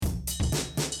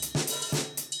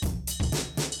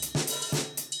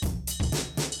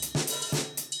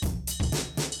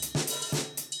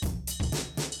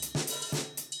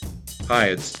Hi,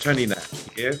 it's Tony Nash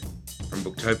here from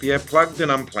Booktopia. Plugged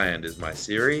and Unplanned is my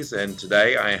series, and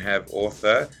today I have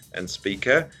author and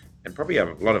speaker, and probably a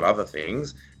lot of other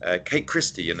things, Kate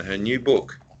Christie, and her new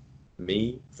book,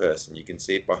 Me First, and you can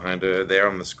see it behind her there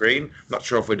on the screen. I'm not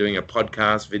sure if we're doing a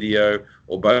podcast, video,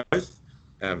 or both,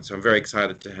 so I'm very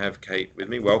excited to have Kate with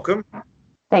me. Welcome.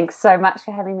 Thanks so much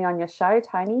for having me on your show,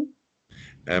 Tony.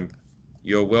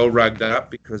 You're well rugged up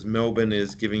because Melbourne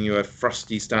is giving you a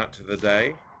frosty start to the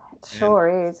day. It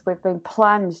sure is. We've been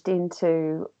plunged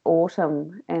into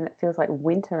autumn and it feels like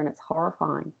winter and it's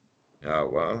horrifying. Oh,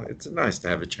 well, it's nice to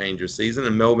have a change of season,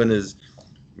 and Melbourne is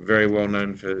very well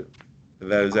known for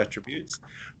those attributes.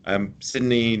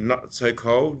 Sydney, not so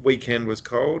cold. Weekend was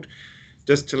cold.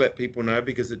 Just to let people know,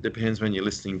 because it depends when you're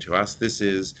listening to us, this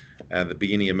is the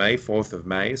beginning of May, 4th of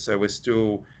May, so we're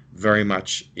still very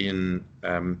much in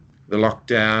the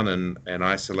lockdown and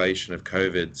isolation of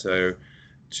COVID. So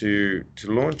to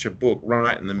launch a book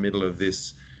right in the middle of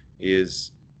this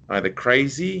is either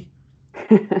crazy,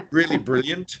 really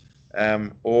brilliant,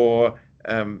 or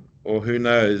who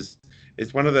knows.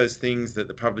 It's one of those things that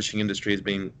the publishing industry has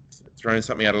been throwing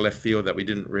something out of left field that we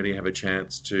didn't really have a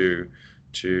chance to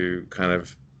kind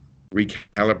of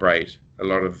recalibrate a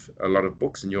lot of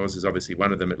books, and yours is obviously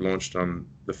one of them. It launched on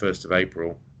the 1st of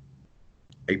April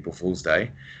Fool's Day.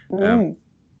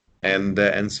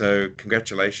 And so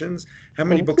congratulations. How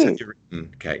many books have you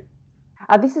written, Kate?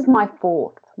 This is my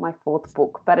fourth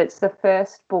book, but it's the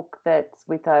first book that's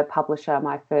with a publisher.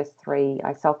 My first three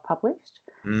I self-published.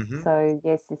 Mm-hmm. So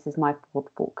yes, this is my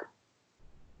fourth book.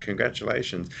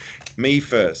 Congratulations. Me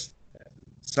First,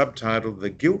 subtitled The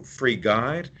Guilt-Free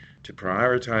Guide to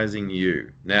Prioritizing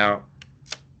You. Now,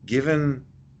 given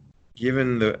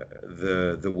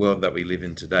the world that we live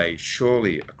in today,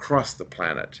 surely across the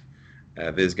planet,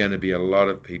 there's going to be a lot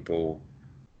of people,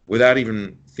 without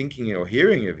even thinking or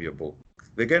hearing of your book,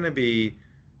 they're going to be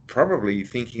probably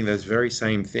thinking those very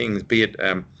same things, be it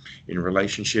in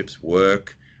relationships,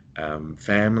 work,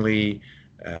 family,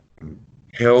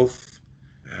 health,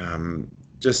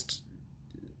 just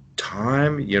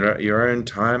time, your own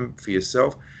time for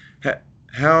yourself.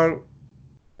 How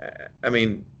I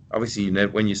mean, obviously,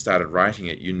 when you started writing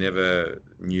it, you never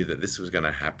knew that this was going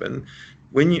to happen.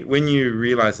 When you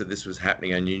realized that this was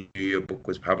happening and you knew your book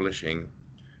was publishing,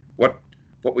 what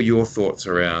were your thoughts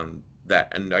around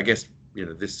that? And I guess,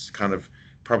 this kind of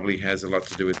probably has a lot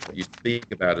to do with what you speak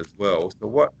about as well. So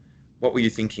what were you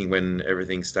thinking when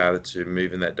everything started to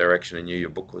move in that direction and you knew your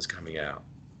book was coming out?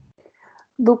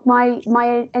 Look,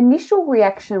 my initial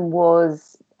reaction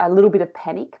was a little bit of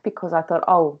panic because I thought,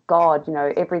 oh God,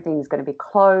 everything's going to be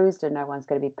closed and no one's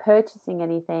going to be purchasing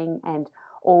anything, and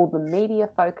all the media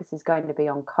focus is going to be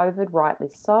on COVID, rightly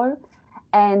so.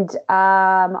 And so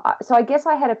I guess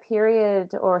I had a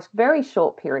period, or a very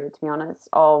short period, to be honest,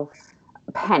 of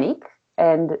panic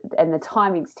and the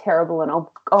timing's terrible and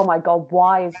oh my God,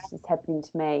 why is this happening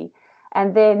to me?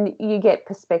 And then you get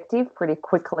perspective pretty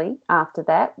quickly after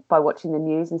that by watching the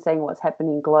news and seeing what's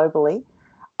happening globally.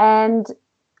 And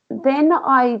then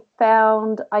I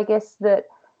found, I guess, that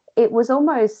it was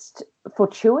almost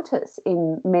fortuitous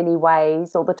in many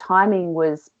ways, or the timing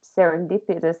was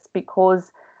serendipitous,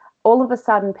 because all of a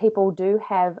sudden people do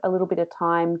have a little bit of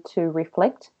time to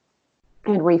reflect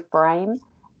and reframe,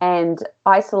 and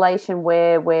isolation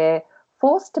where we're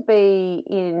forced to be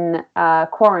in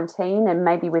quarantine and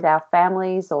maybe with our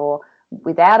families or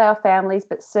without our families,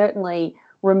 but certainly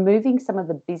removing some of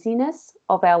the busyness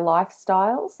of our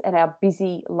lifestyles and our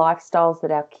busy lifestyles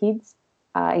that our kids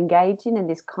engage in, and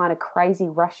this kind of crazy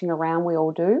rushing around we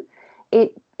all do.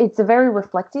 It's a very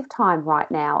reflective time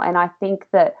right now, and I think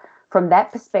that from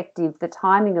that perspective, the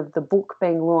timing of the book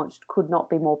being launched could not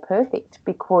be more perfect,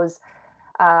 because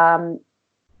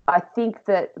I think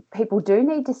that people do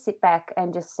need to sit back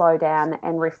and just slow down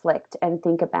and reflect and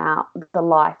think about the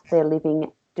life they're living.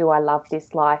 Do I love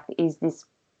this life? Is this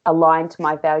aligned to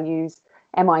my values?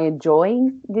 Am I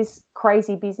enjoying this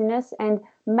crazy busyness? And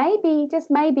maybe, just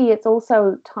maybe, it's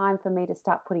also time for me to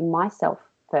start putting myself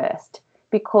first,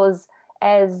 because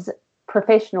as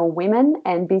professional women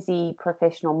and busy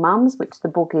professional mums, which the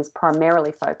book is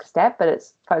primarily focused at, but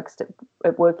it's focused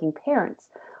at working parents,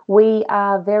 we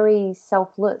are very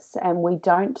selfless and we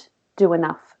don't do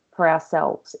enough for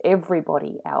ourselves.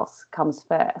 Everybody else comes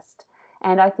first.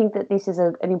 And I think that this is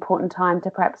an important time to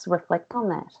perhaps reflect on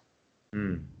that.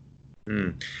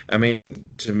 I mean,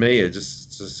 to me, it's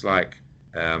just like,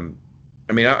 I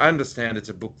understand it's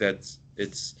a book that's,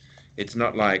 it's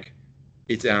not like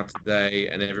it's out today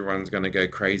and everyone's going to go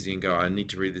crazy and go, I need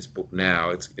to read this book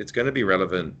now. It's going to be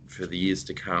relevant for the years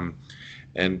to come.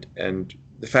 And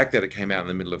the fact that it came out in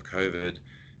the middle of COVID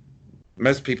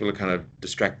most people are kind of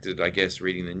distracted, I guess,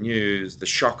 reading the news, the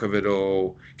shock of it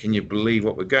all. Can you believe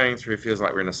what we're going through? It feels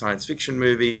like we're in a science fiction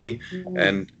movie.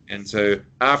 Mm. And so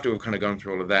after we've kind of gone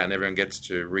through all of that and everyone gets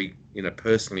to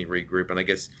personally regroup and I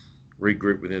guess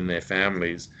regroup within their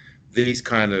families, these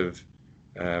kind of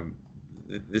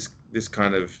this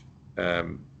kind of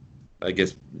I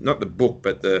guess not the book,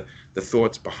 but the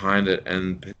thoughts behind it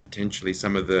and potentially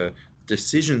some of the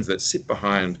decisions that sit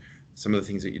behind some of the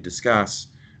things that you discuss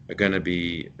are going to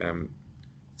be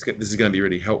this is going to be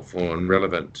really helpful and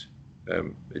relevant.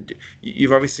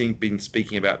 You've obviously been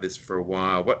speaking about this for a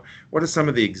while. What are some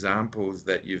of the examples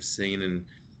that you've seen in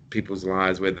people's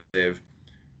lives where I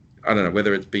don't know,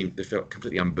 whether they felt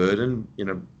completely unburdened,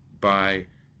 by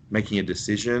making a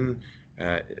decision,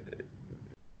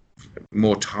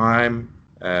 more time,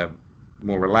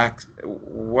 more relaxed.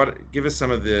 Give us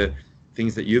some of the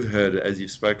things that you've heard as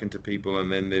you've spoken to people and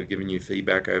then they've given you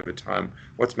feedback over time.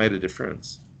 What's made a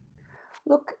difference?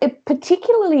 Look,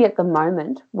 particularly at the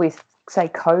moment with, say,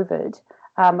 COVID,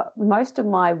 most of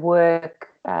my work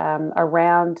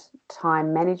around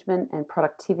time management and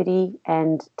productivity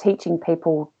and teaching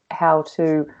people how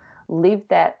to live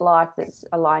that life that's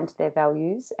aligned to their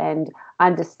values and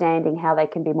understanding how they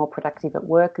can be more productive at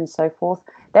work and so forth,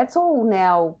 that's all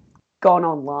now gone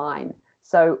online.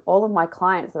 So all of my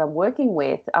clients that I'm working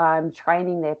with, I'm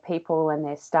training their people and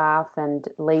their staff and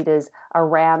leaders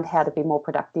around how to be more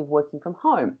productive working from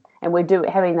home. And we're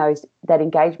having that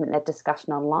engagement, that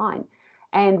discussion online.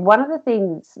 And one of the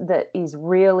things that is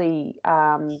really,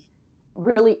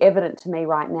 really evident to me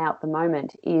right now at the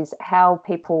moment is how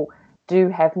people do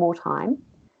have more time.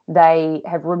 They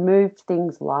have removed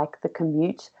things like the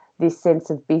commute, this sense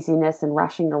of busyness and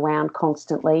rushing around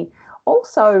constantly.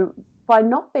 Also, by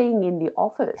not being in the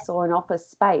office or an office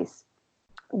space,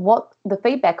 what the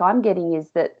feedback I'm getting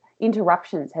is that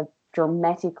interruptions have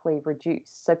dramatically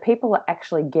reduced. So people are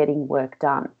actually getting work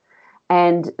done.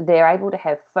 And they're able to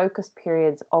have focused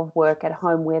periods of work at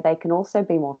home where they can also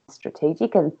be more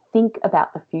strategic and think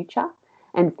about the future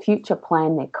and future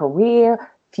plan their career,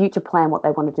 future plan what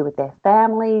they want to do with their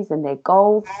families and their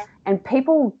goals. And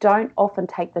people don't often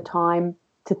take the time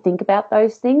to think about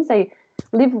those things.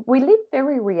 We live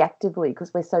very reactively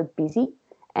because we're so busy.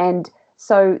 And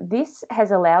so this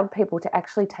has allowed people to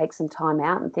actually take some time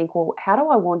out and think, well, how do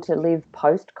I want to live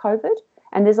post-COVID?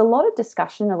 And there's a lot of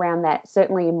discussion around that,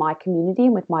 certainly in my community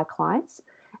and with my clients.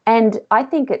 And I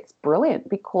think it's brilliant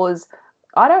because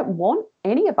I don't want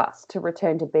any of us to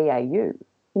return to BAU.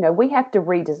 We have to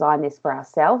redesign this for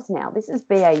ourselves now. This is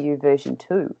BAU version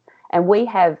 2. And we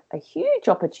have a huge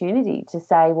opportunity to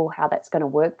say, well, how that's going to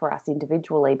work for us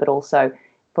individually, but also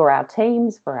for our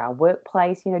teams, for our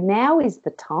workplace. Now is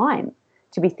the time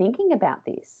to be thinking about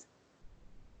this.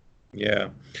 Yeah.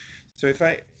 So if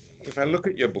I look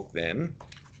at your book then,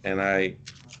 and I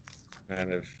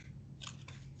kind of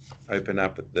open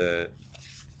up at the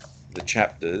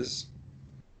chapters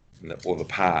or the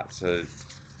parts, so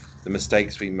the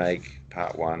mistakes we make,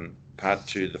 part 1, part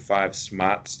 2, the 5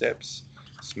 SMART steps.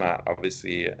 SMART,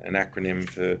 obviously an acronym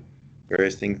for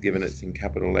various things, given it's in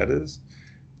capital letters.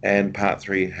 And part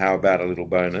 3, how about a little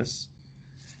bonus?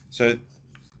 So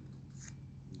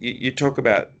you talk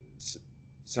about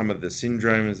some of the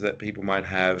syndromes that people might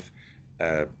have,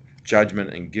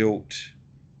 judgment and guilt.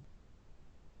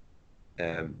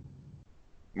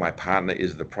 My partner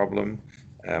is the problem.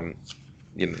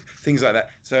 Things like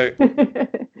that. So,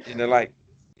 like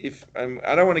if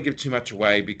I don't want to give too much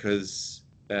away because,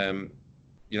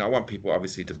 I want people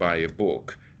obviously to buy your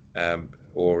book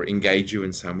or engage you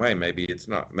in some way. Maybe it's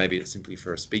not. Maybe it's simply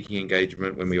for a speaking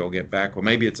engagement when we all get back, or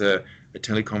maybe it's a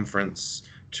teleconference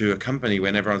to a company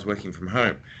when everyone's working from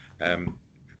home.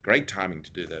 Great timing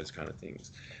to do those kind of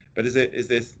things. But is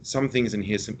there some things in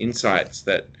here, some insights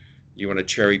that you want to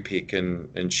cherry pick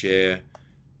and share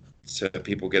so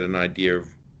people get an idea of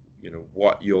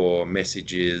what your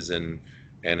message is and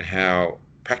how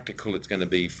practical it's going to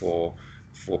be for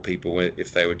people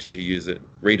if they were to use it,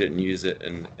 read it and use it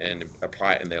and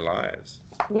apply it in their lives?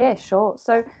 Yeah, sure.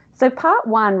 So part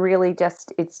 1 really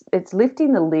just it's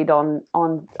lifting the lid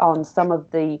on some of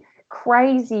the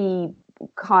crazy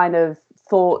kind of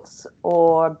thoughts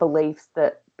or beliefs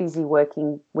that busy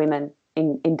working women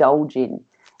indulge in,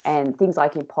 and things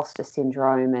like imposter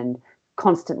syndrome and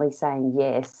constantly saying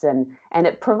yes, and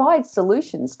it provides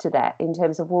solutions to that in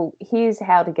terms of, well, here's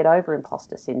how to get over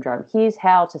imposter syndrome, here's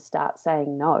how to start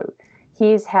saying no,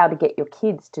 here's how to get your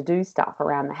kids to do stuff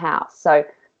around the house. So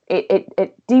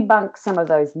it debunks some of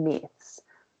those myths.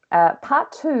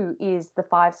 Part 2 is the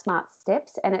 5 SMART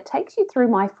steps, and it takes you through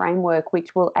my framework,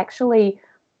 which will actually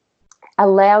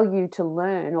allow you to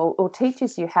learn or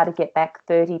teaches you how to get back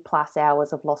 30 plus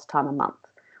hours of lost time a month.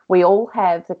 We all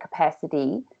have the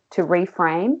capacity to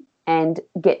reframe and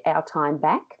get our time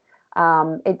back.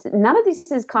 It's none of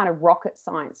this is kind of rocket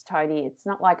science, Tony. It's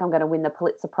not like I'm going to win the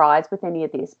Pulitzer Prize with any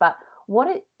of this, but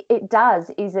what it does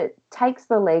is it takes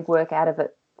the legwork out of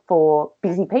it for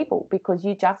busy people, because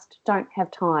you just don't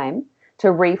have time to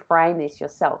reframe this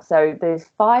yourself. So there's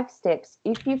 5 steps.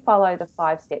 If you follow the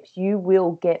 5 steps, you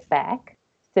will get back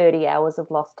 30 hours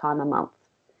of lost time a month.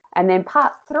 And then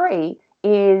part 3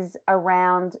 is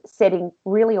around setting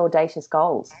really audacious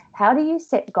goals. How do you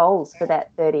set goals for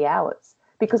that 30 hours?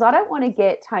 Because I don't want to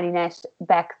get Tony Nash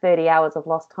back 30 hours of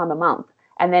lost time a month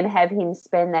and then have him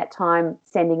spend that time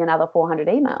sending another 400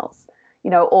 emails,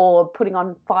 or putting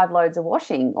on 5 loads of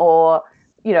washing, or,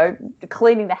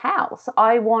 cleaning the house.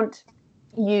 I want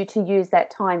you to use that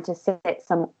time to set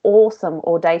some awesome,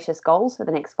 audacious goals for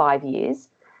the next 5 years,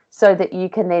 so that you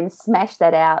can then smash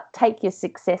that out, take your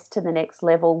success to the next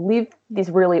level, live this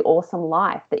really awesome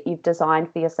life that you've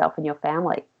designed for yourself and your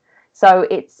family. So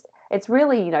it's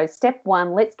really, step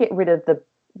 1, let's get rid of the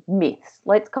myths.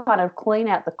 Let's kind of clean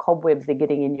out the cobwebs that are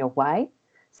getting in your way.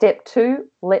 Step 2,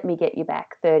 let me get you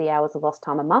back 30 hours of lost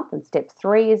time a month. And step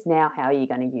 3 is now, how are you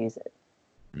going to use it?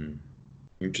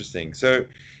 Interesting. So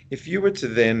if you were to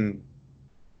then,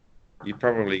 you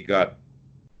probably got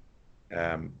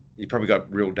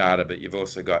real data, but you've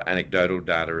also got anecdotal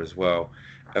data as well.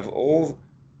 Of all,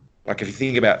 like if you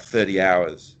think about 30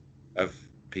 hours of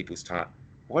people's time,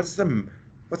 what's the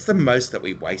most that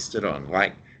we wasted on?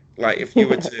 Like if you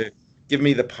were to give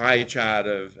me the pie chart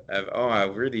of I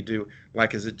really do,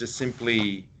 like, is it just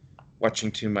simply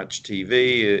watching too much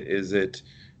TV? Is it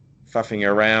fuffing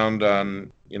around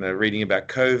on, reading about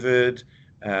COVID,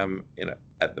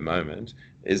 at the moment?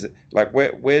 Is it like,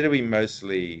 where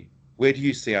do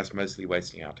you see us mostly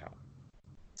wasting our time?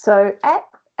 So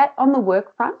on the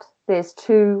work front, there's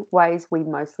 2 ways we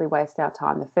mostly waste our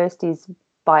time. The first is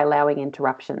by allowing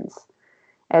interruptions.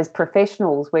 As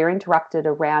professionals, we're interrupted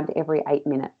around every 8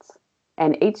 minutes.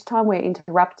 And each time we're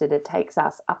interrupted, it takes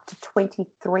us up to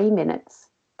 23 minutes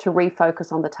to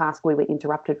refocus on the task we were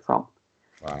interrupted from.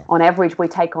 Wow. On average, we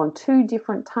take on 2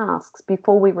 different tasks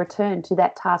before we return to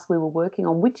that task we were working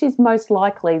on, which is most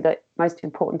likely the most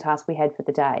important task we had for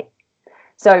the day.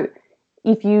 So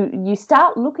if you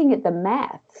start looking at the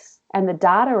maths and the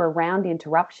data around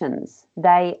interruptions,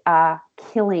 they are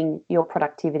killing your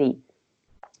productivity.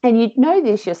 And you know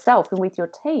this yourself and with your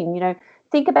team.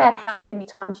 Think about how many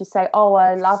times you say, oh,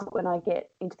 I love it when I get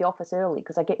into the office early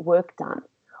because I get work done.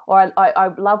 Or I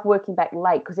love working back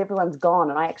late because everyone's gone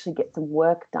and I actually get some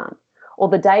work done. Or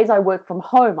the days I work from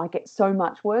home, I get so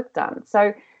much work done.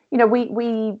 So,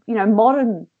 we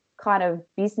modern kind of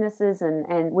businesses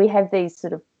and we have these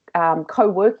sort of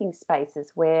co-working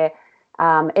spaces where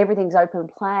everything's open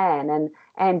plan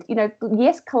and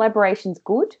yes, collaboration's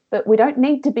good, but we don't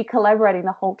need to be collaborating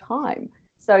the whole time.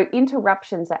 So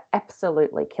interruptions are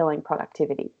absolutely killing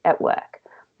productivity at work.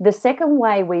 The second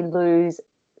way we lose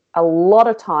a lot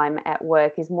of time at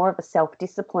work is more of a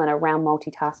self-discipline around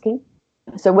multitasking.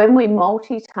 So when we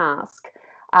multitask,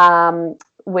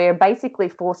 we're basically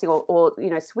forcing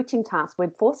or switching tasks. We're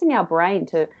forcing our brain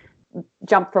to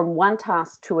jump from one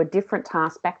task to a different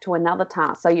task back to another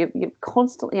task. So you're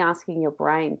constantly asking your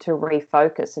brain to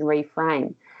refocus and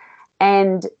reframe.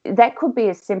 And that could be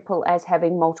as simple as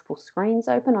having multiple screens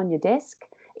open on your desk.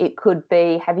 It could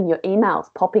be having your emails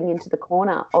popping into the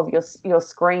corner of your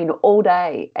screen all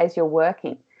day as you're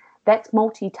working. That's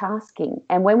multitasking.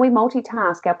 And when we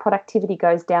multitask, our productivity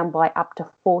goes down by up to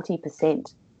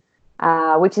 40%,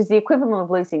 which is the equivalent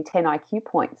of losing 10 IQ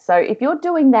points. So if you're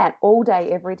doing that all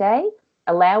day, every day,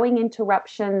 allowing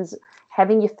interruptions,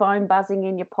 having your phone buzzing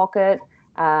in your pocket,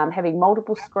 having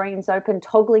multiple screens open,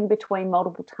 toggling between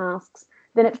multiple tasks,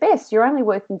 then at best you're only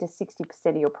working to 60%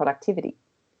 of your productivity.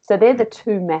 So they're the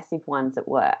 2 massive ones at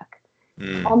work.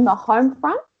 On the home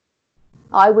front,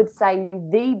 I would say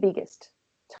the biggest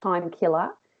time killer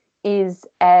is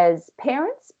as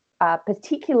parents,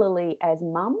 particularly as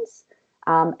mums,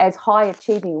 as high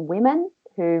achieving women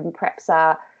who perhaps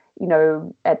are,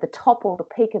 at the top or the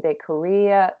peak of their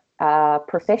career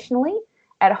professionally.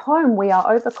 At home, we are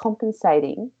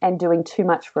overcompensating and doing too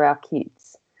much for our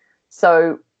kids.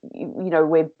 So,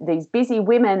 we're these busy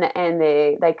women and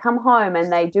they come home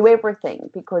and they do everything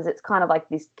because it's kind of like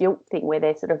this guilt thing where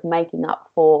they're sort of making up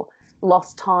for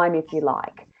lost time, if you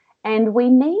like. And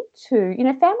we need to,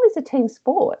 family's a team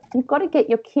sport. You've got to get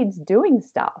your kids doing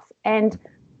stuff. And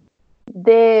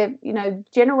they're,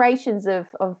 generations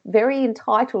of very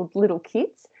entitled little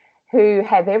kids who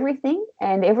have everything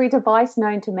and every device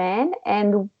known to man,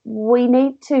 and we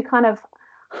need to kind of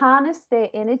harness their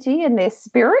energy and their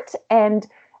spirit and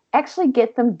actually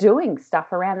get them doing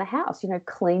stuff around the house. You know,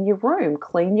 clean your room,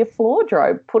 clean your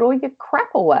wardrobe, put all your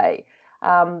crap away,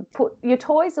 put your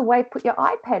toys away, put your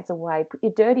iPads away, put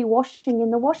your dirty washing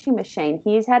in the washing machine.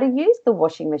 Here's how to use the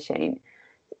washing machine.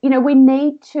 You know, we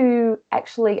need to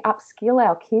actually upskill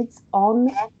our kids on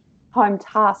home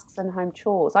tasks and home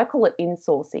chores. I call it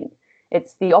insourcing.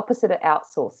 It's the opposite of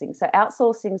outsourcing. So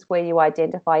outsourcing is where you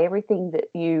identify everything that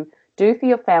you do for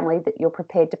your family that you're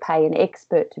prepared to pay an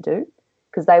expert to do,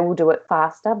 because they will do it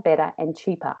faster, better, and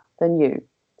cheaper than you.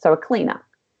 So a cleaner.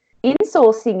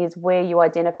 Insourcing is where you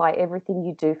identify everything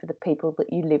you do for the people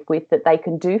that you live with that they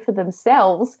can do for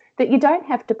themselves that you don't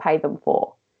have to pay them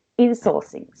for.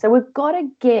 Insourcing. So we've got to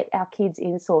get our kids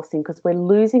insourcing because we're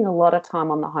losing a lot of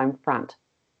time on the home front.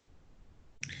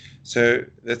 So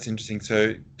that's interesting.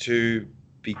 So to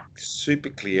be super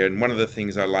clear, and one of the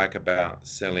things I like about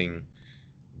selling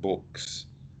books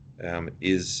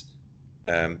is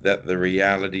that the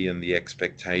reality and the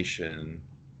expectation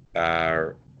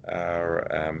are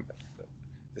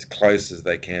as close as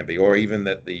they can be, or even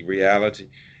that the reality,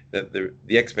 that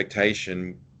the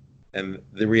expectation and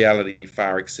the reality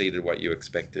far exceeded what you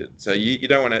expected. So you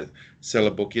don't want to sell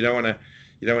a book. You don't want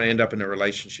to end up in a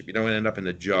relationship. You don't want to end up in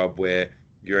a job where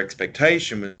your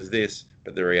expectation was this,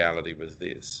 but the reality was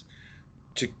this.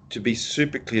 To be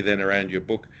super clear then around your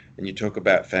book, and you talk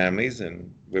about families,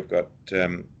 and we've got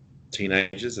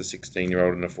teenagers, a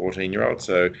 16-year-old and a 14-year-old.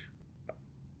 So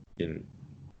you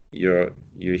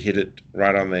hit it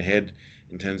right on the head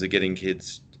in terms of getting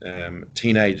kids,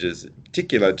 teenagers in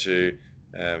particular, to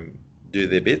do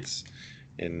their bits,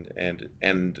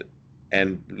 and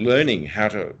learning how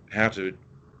to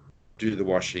do the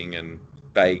washing and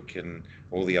bake and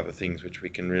all the other things which we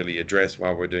can really address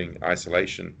while we're doing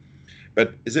isolation.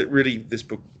 But is it really this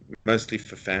book mostly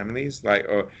for families? Like,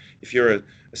 or if you're a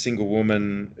single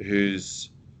woman who's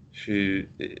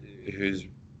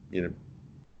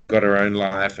got her own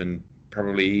life and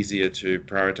probably easier to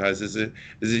prioritize,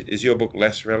 is your book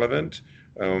less relevant,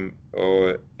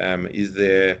 or is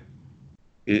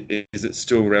it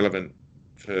still relevant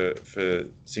for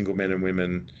single men and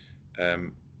women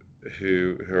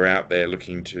who are out there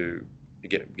looking to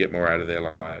get more out of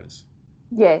their lives?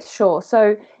 Yeah, sure.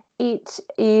 So it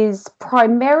is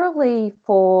primarily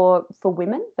for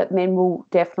women, but men will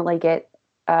definitely get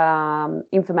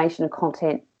information and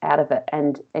content out of it,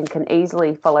 and can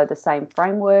easily follow the same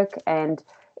framework and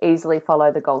easily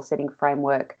follow the goal setting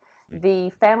framework. The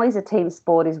Families a Team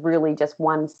Sport is really just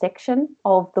one section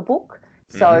of the book.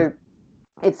 So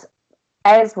it's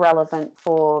as relevant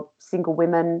for single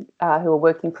women who are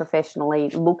working professionally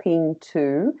looking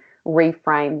to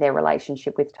reframe their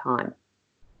relationship with time.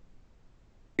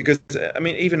 Because, I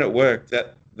mean, even at work,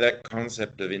 that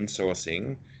concept of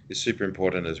insourcing is super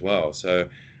important as well. So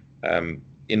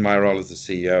in my role as the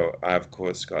CEO, I, of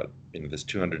course, got, there's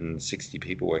 260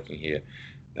 people working here,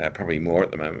 probably more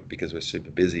at the moment because we're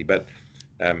super busy, but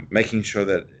making sure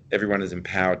that everyone is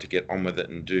empowered to get on with it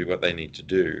and do what they need to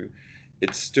do.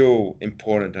 It's still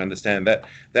important to understand that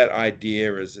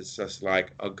idea is, it's just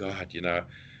like, oh God,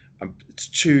 it's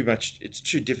too much, it's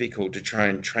too difficult to try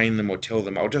and train them or tell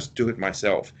them, I'll just do it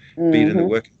myself, be it in the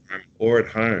working room or at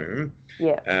home.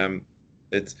 Yeah.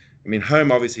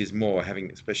 Home obviously is more,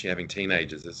 especially having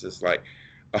teenagers, it's just like,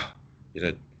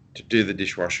 to do the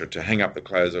dishwasher, to hang up the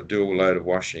clothes or do a load of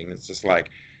washing. It's just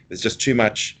like, there's just too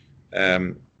much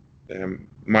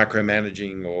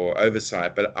micromanaging or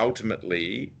oversight, but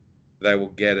ultimately they will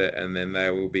get it and then they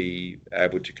will be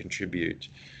able to contribute.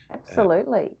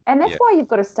 Absolutely. And that's why you've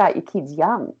got to start your kids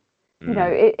young. You know,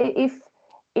 if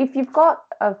you've got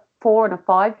a 4 and a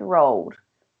 5-year-old,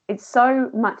 it's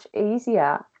so much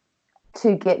easier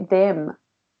to get them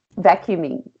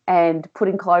vacuuming and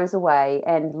putting clothes away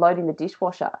and loading the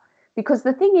dishwasher. Because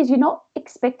the thing is, you're not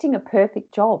expecting a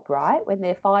perfect job, right? When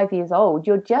they're 5 years old,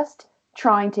 you're just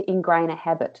trying to ingrain a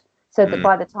habit so that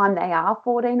by the time they are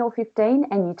 14 or 15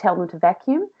 and you tell them to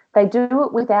vacuum, they do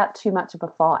it without too much of a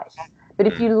fight. But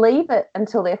if you leave it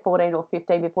until they're 14 or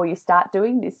 15 before you start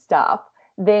doing this stuff,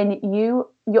 then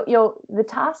the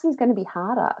task is going to be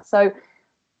harder. So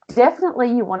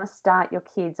definitely you want to start your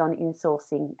kids on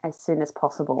insourcing as soon as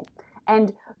possible.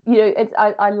 And,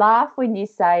 I laugh when you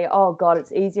say, oh, God,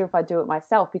 it's easier if I do it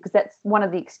myself, because that's one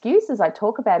of the excuses I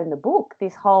talk about in the book,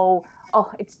 this whole,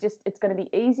 it's going to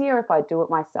be easier if I do it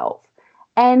myself.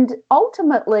 And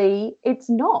ultimately, it's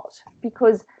not,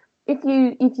 because if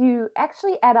you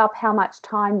actually add up how much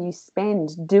time you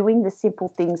spend doing the simple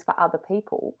things for other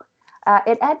people,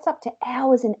 it adds up to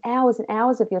hours and hours and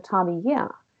hours of your time a year.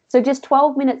 So just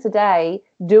 12 minutes a day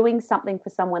doing something for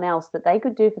someone else that they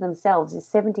could do for themselves is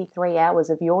 73 hours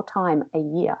of your time a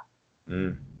year.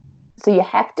 Mm. So you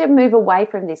have to move away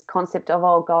from this concept of,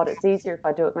 oh, God, it's easier if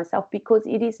I do it myself, because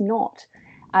it is not.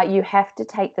 You have to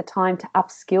take the time to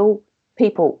upskill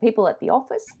people at the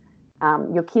office,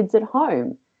 your kids at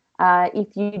home.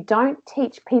 If you don't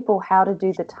teach people how to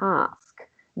do the task,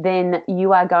 then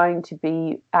you are going to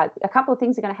be a couple of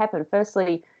things are going to happen.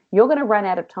 Firstly, you're going to run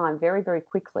out of time very, very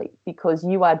quickly because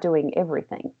you are doing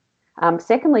everything.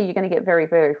 Secondly, you're going to get very,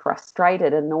 very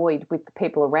frustrated, annoyed with the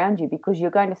people around you because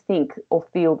you're going to think or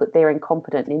feel that they're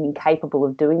incompetent and incapable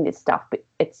of doing this stuff. But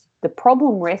the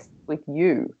problem rests with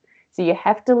you. So you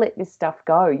have to let this stuff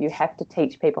go. You have to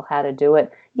teach people how to do it.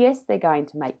 Yes, they're going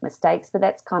to make mistakes, but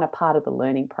that's kind of part of the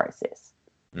learning process.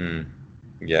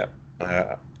 Yeah,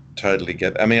 totally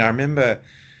get it. I mean, I remember,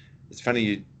 it's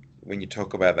funny when you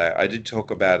talk about that. I did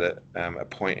talk about it, a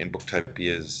point in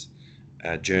Booktopia's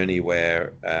journey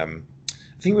where I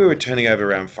think we were turning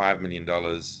over around $5 million.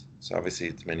 So obviously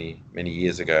it's many, many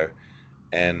years ago.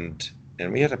 And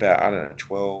we had about, I don't know,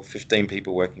 12, 15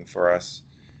 people working for us.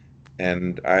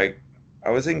 And I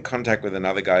was in contact with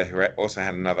another guy who also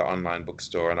had another online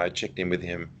bookstore, and I checked in with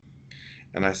him,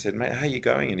 and I said, "Mate, how are you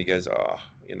going?" And he goes, "Oh,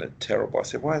 terrible." I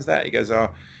said, "Why is that?" He goes,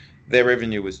 "Oh, their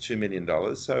revenue was $2 million,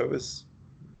 so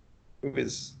it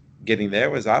was getting there,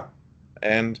 it was up."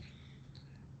 And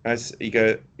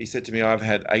he said to me, "I've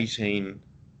had 18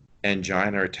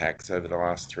 angina attacks over the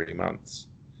last 3 months,"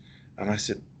 and I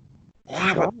said,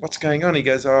 "Why? What's going on?" He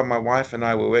goes, "Oh, my wife and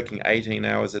I were working 18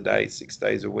 hours a day, 6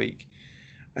 days a week."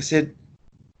 I said,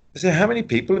 "How many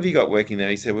people have you got working there?"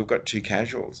 He said, "We've got 2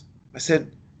 casuals." I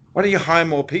said, "Why don't you hire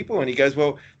more people?" And he goes,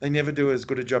 "Well, they never do as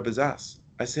good a job as us."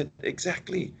 I said,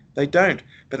 "Exactly, they don't,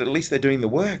 but at least they're doing the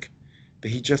work."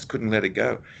 But he just couldn't let it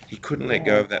go. He couldn't let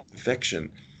go of that perfection.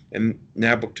 And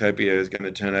now Booktopia is going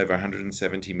to turn over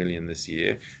 170 million this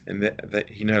year, and they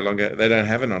don't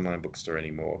have an online bookstore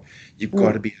anymore. You've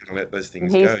got to be able to let those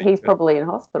things go. He's probably in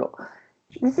hospital.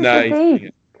 This is No, the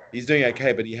thing. He's doing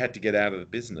okay, but he had to get out of the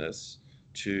business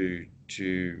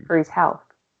for his health.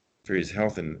 For his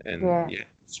health and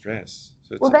stress.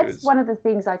 So that's one of the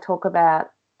things I talk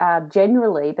about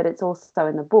generally, but it's also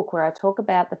in the book where I talk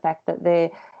about the fact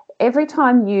that every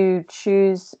time you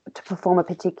choose to perform a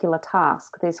particular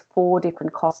task, there's 4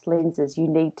 different cost lenses you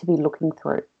need to be looking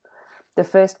through. The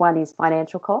first one is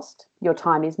financial cost. Your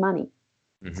time is money.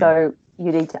 Mm-hmm. So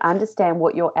you need to understand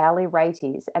what your hourly rate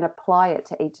is and apply it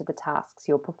to each of the tasks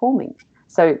you're performing.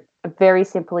 So a very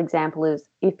simple example is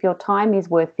if your time is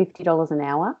worth $50 an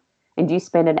hour and you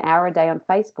spend an hour a day on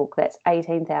Facebook, that's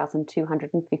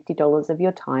 $18,250 of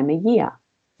your time a year.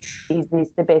 Is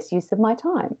this the best use of my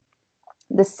time?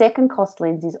 The second cost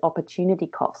lens is opportunity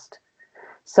cost.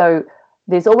 So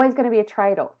there's always going to be a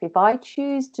trade-off. If I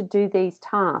choose to do these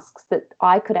tasks that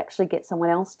I could actually get someone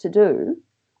else to do,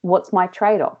 what's my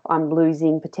trade-off? I'm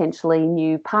losing potentially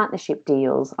new partnership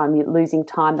deals. I'm losing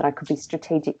time that I could be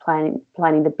strategic planning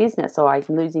the business, or I'm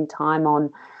losing time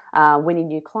on winning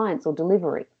new clients or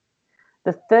delivery.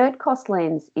 The third cost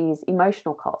lens is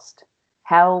emotional cost.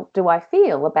 How do I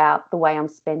feel about the way I'm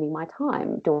spending my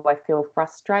time? Do I feel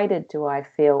frustrated? Do I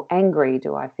feel angry?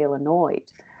 Do I feel annoyed?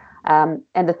 And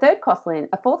a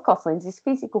fourth cost lens is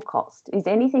physical cost. Is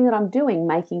anything that I'm doing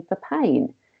making for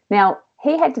pain? Now,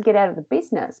 he had to get out of the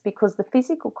business because the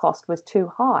physical cost was too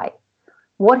high.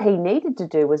 What he needed to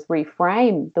do was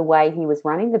reframe the way he was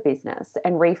running the business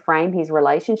and reframe his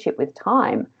relationship with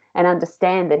time and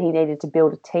understand that he needed to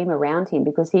build a team around him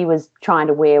because he was trying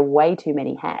to wear way too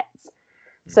many hats.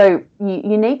 So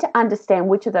you need to understand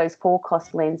which of those 4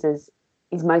 cost lenses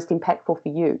is most impactful for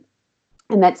you.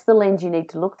 And that's the lens you need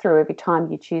to look through every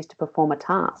time you choose to perform a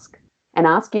task and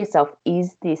ask yourself,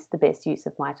 is this the best use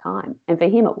of my time? And for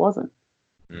him, it wasn't.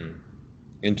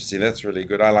 Interesting. That's really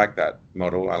good. I like that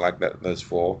model. I like those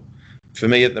 4. For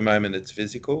me at the moment, it's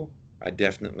physical. I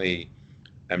definitely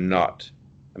am not.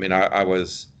 I mean, I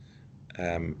was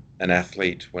an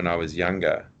athlete when I was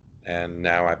younger, and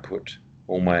now I put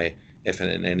all my effort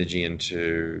and energy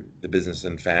into the business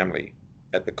and family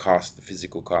at the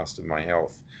physical cost of my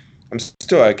health. I'm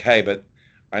still okay, but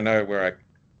I know where I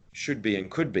should be and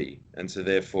could be, and so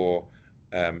therefore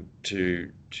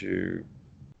to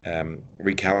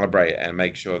recalibrate and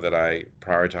make sure that I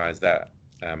prioritize that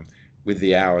with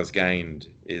the hours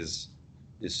gained is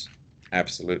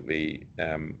absolutely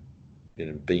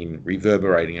been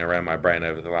reverberating around my brain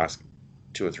over the last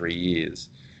 2 or 3 years.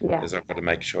 Because I've got to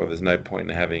make sure there's no point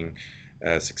in having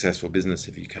a successful business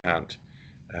if you can't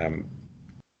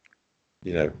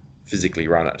physically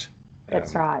run it.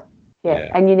 That's right.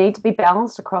 Yeah. And you need to be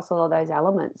balanced across all of those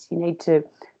elements. You need to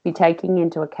be taking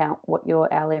into account what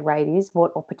your hourly rate is,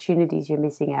 what opportunities you're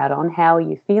missing out on, how are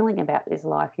you feeling about this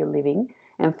life you're living,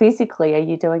 and physically, are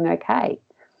you doing okay?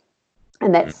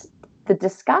 And that's the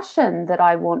discussion that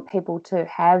I want people to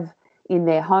have in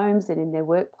their homes and in their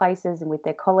workplaces and with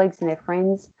their colleagues and their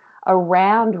friends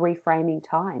around reframing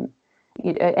time.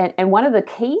 And one of the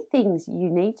key things you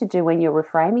need to do when you're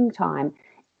reframing time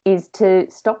is to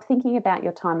stop thinking about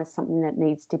your time as something that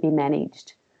needs to be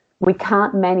managed. We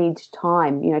can't manage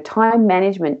time. Time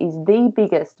management is the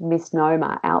biggest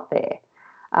misnomer out there.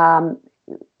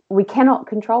 We cannot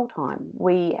control time.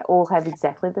 We all have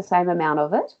exactly the same amount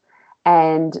of it,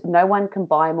 and no one can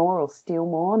buy more or steal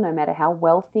more, no matter how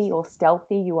wealthy or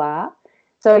stealthy you are.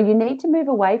 So you need to move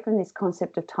away from this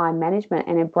concept of time management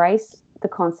and embrace the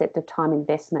concept of time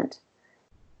investment.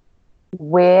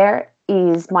 Where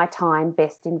is my time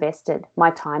best invested? My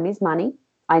time is money.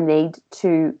 I need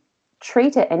to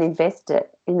treat it and invest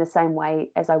it in the same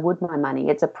way as I would my money.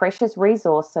 It's a precious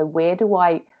resource. So where do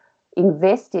I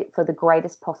invest it for the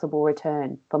greatest possible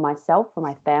return for myself, for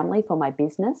my family, for my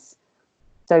business?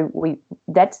 So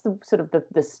that's the sort of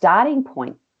the starting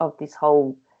point of this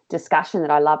whole discussion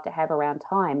that I love to have around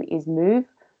time, is move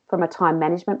from a time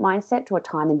management mindset to a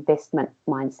time investment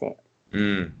mindset.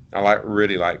 I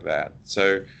really like that.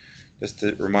 So just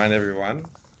to remind everyone,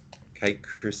 Kate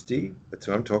Christie, that's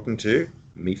who I'm talking to,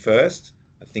 me first.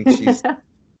 I think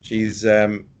she's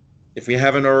if we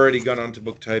haven't already gone on to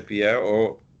Booktopia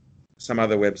or some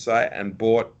other website and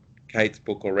bought Kate's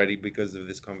book already because of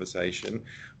this conversation,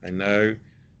 I know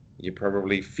you're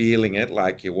probably feeling it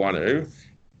like you want to,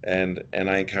 and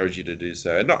I encourage you to do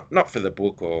so. Not for the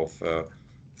book or for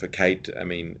Kate,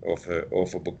 or for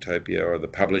Booktopia or the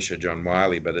publisher John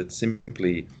Wiley, but it's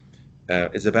simply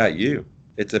it's about you.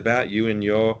 It's about you and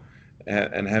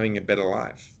and having a better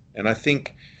life. And I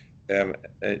think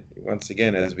once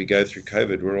again, as we go through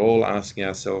COVID, we're all asking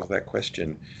ourselves that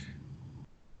question.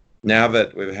 Now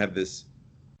that we've had this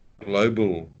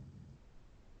global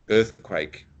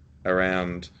earthquake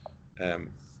around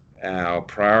our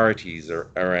priorities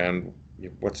around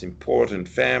what's important,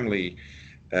 family,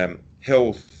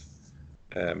 health,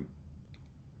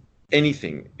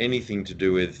 anything to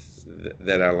do with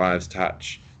that our lives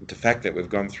touch. The fact that we've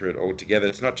gone through it all together,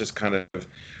 it's not just kind of,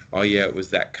 oh yeah, it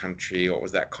was that country or it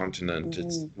was that continent.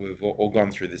 We've all gone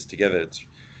through this together. It's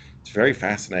very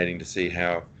fascinating to see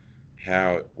how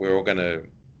we're all going to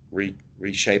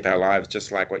reshape our lives,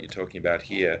 just like what you're talking about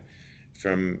here,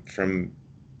 from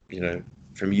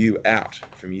you out,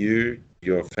 from you,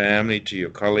 your family, to your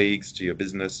colleagues, to your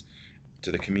business,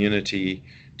 to the community,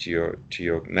 to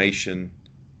your nation,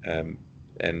 and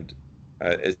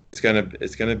it's going to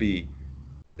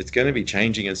be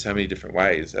changing in so many different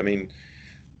ways. I mean,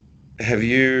 I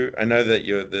know that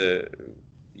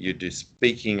you do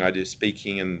speaking, I do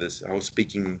speaking, and this whole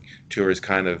speaking tour is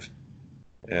kind of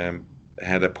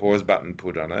had a pause button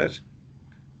put on it.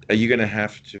 Are you going to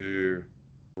have to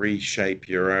reshape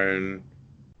your own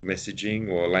messaging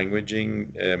or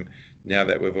languaging now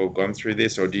that we've all gone through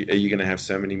this, or are you going to have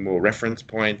so many more reference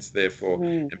points, therefore,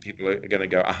 and people are going to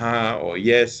go, aha, or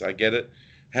yes, I get it?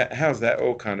 How's that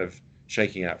all kind of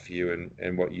shaking out for you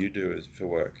and what you do for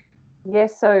work?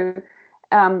 Yes, so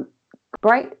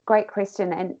great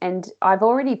question, and I've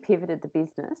already pivoted the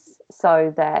business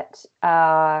so that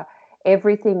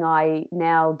everything I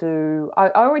now do,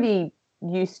 I already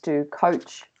used to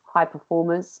coach high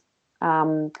performers,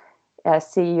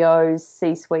 CEOs,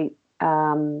 C-suite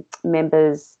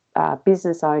members,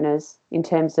 business owners, in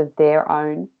terms of their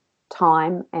own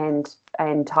time and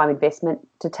time investment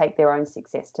to take their own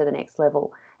success to the next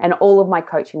level. And all of my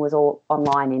coaching was all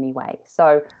online anyway.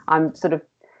 So I'm sort of,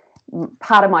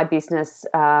 part of my business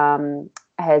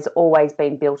has always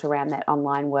been built around that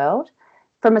online world.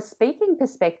 From a speaking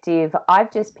perspective,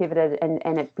 I've just pivoted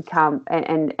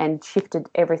and shifted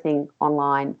everything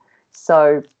online.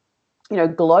 So,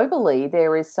 globally,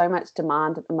 there is so much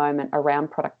demand at the moment around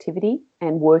productivity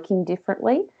and working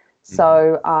differently.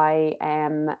 So I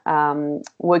am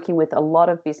working with a lot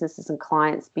of businesses and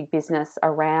clients, big business,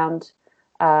 around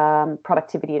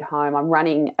productivity at home. I'm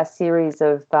running a series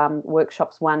of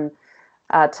workshops, one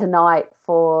tonight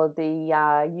for the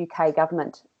UK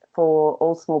government, for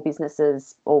all small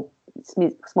businesses or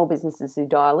small businesses who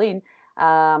dial in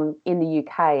the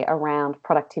UK, around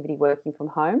productivity, working from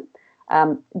home.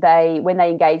 When they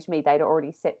engaged me, they'd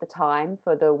already set the time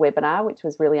for the webinar, which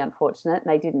was really unfortunate,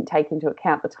 and they didn't take into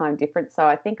account the time difference. So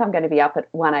I think I'm going to be up at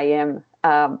 1 a.m.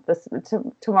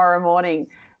 Tomorrow morning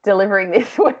delivering this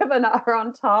webinar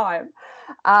on time.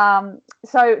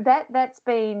 So that's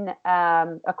been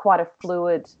quite a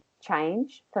fluid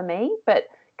change for me. But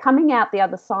coming out the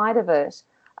other side of it,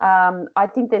 I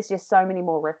think there's just so many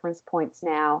more reference points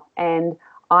now, and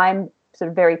I'm sort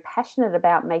of very passionate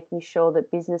about making sure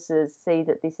that businesses see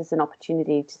that this is an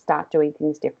opportunity to start doing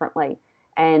things differently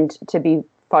and to be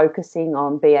focusing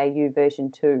on BAU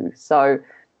version 2. So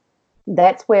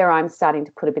that's where I'm starting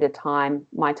to put a bit of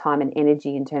my time and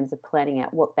energy in terms of planning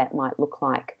out what that might look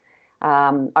like.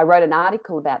 I wrote an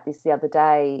article about this the other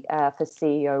day for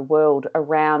CEO World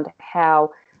around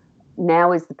how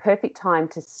now is the perfect time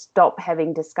to stop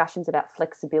having discussions about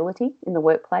flexibility in the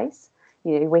workplace.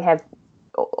 We have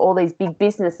all these big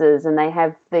businesses and they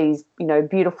have these,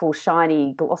 beautiful,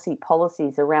 shiny, glossy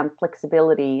policies around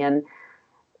flexibility, and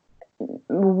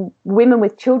women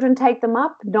with children take them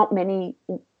up. Not many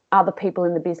other people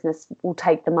in the business will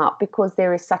take them up because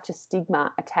there is such a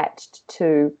stigma attached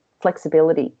to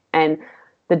flexibility. And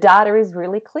the data is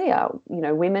really clear.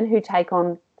 Women who take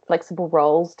on flexible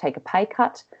roles take a pay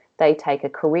cut, they take a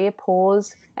career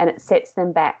pause, and it sets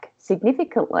them back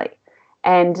significantly.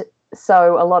 And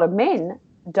so a lot of men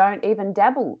don't even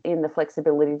dabble in the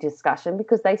flexibility discussion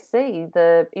because they see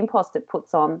the impost it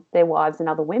puts on their wives and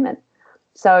other women.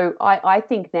 So I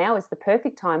think now is the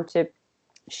perfect time to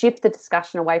shift the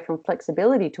discussion away from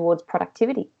flexibility towards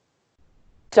productivity.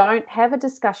 Don't have a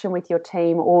discussion with your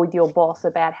team or with your boss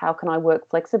about how can I work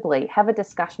flexibly. Have a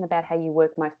discussion about how you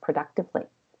work most productively.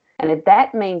 And if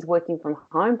that means working from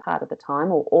home part of the time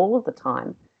or all of the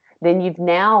time, then you've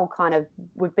now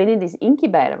we've been in this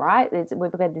incubator, right?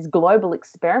 We've had this global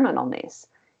experiment on this.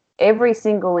 Every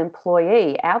single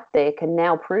employee out there can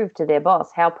now prove to their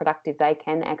boss how productive they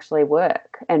can actually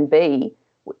work and be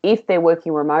if they're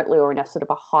working remotely or in a sort of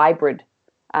a hybrid,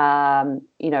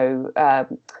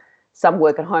 some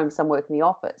work at home, some work in the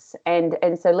office. And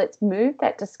so let's move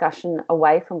that discussion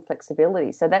away from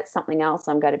flexibility. So that's something else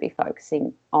I'm going to be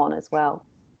focusing on as well.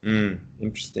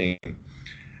 Interesting.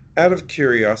 Out of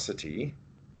curiosity,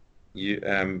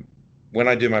 when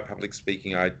I do my public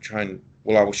speaking, I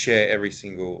will share every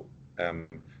single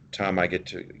time I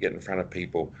get in front of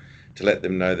people to let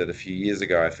them know that a few years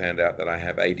ago I found out that I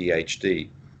have ADHD.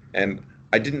 And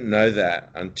I didn't know that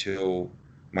until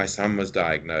my son was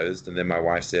diagnosed, and then my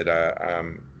wife said,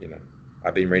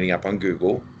 I've been reading up on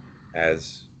Google,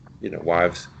 as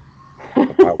wives.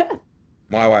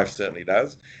 My wife certainly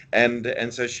does,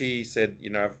 and so she said,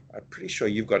 I'm pretty sure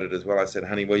you've got it as well. I said,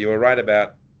 honey, well, you were right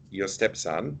about your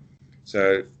stepson,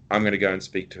 so I'm going to go and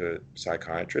speak to a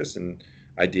psychiatrist, and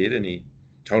I did, and he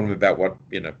told him about what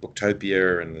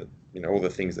Booktopia and all the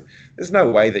things that there's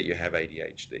no way that you have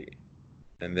ADHD,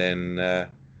 and then.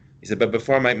 He said, but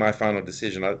before I make my final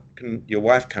decision, can your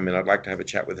wife come in? I'd like to have a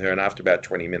chat with her. And after about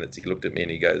 20 minutes, he looked at me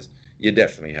and he goes, you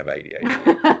definitely have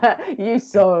ADHD. You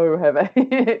so have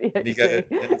ADHD. And he goes,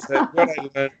 and so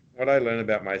what I learned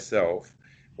about myself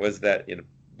was that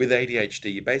with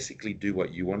ADHD, you basically do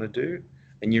what you want to do,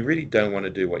 and you really don't want to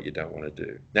do what you don't want to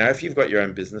do. Now, if you've got your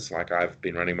own business, like I've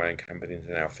been running my own company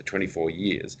now for 24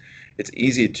 years, it's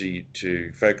easier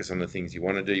to focus on the things you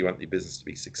want to do. You want your business to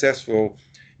be successful.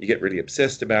 You get really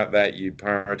obsessed about that. You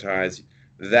prioritize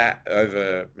that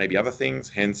over maybe other things.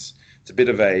 Hence, it's a bit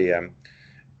of a,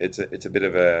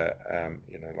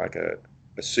 like a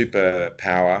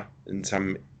superpower in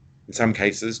some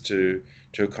cases to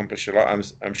accomplish a lot.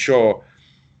 I'm sure,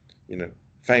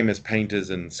 famous painters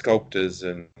and sculptors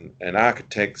and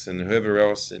architects and whoever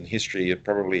else in history have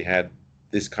probably had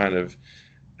this kind of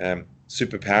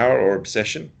superpower or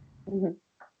obsession.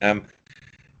 Mm-hmm.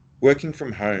 Working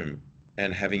from home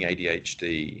and having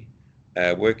ADHD,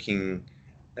 and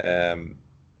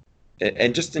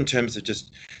just in terms of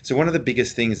so one of the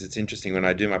biggest things that's interesting when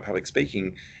I do my public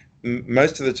speaking,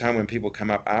 most of the time when people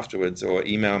come up afterwards or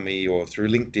email me or through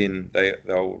LinkedIn,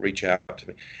 they'll reach out to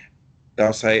me.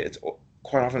 They'll say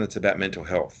quite often it's about mental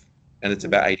health, and it's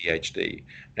about ADHD,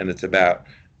 and it's about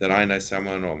that I know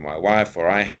someone or my wife or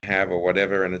I have or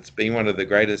whatever, and it's been one of the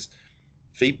greatest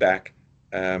feedback,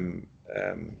 kind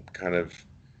of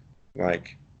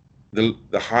like the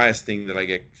highest thing that I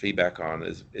get feedback on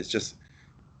is just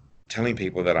telling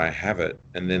people that I have it,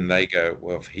 and then they go,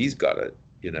 well, if he's got it,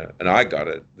 and I got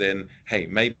it, then hey,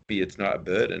 maybe it's not a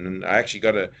burden. And I actually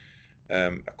got a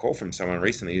call from someone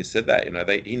recently who said that,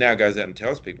 he now goes out and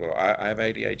tells people, I have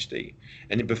ADHD.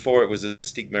 And before it was a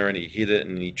stigma and he hid it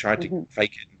and he tried to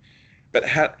fake it. But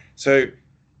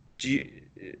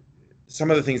some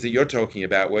of the things that you're talking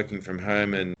about, working from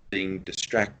home and being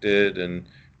distracted and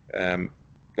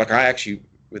like I actually,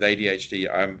 with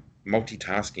ADHD,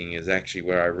 multitasking is actually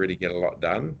where I really get a lot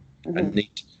done. Mm-hmm.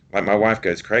 Like my wife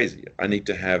goes crazy. I need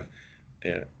to have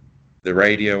the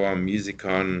radio on, music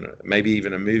on, maybe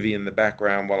even a movie in the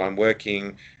background while I'm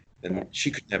working. and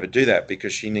she could never do that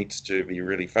because she needs to be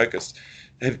really focused.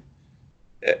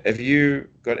 Have you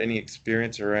got any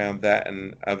experience around that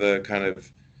and other kind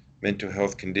of mental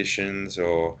health conditions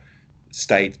or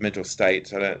mental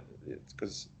states? I don't,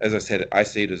 because as I said, I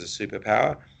see it as a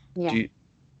superpower. Yeah.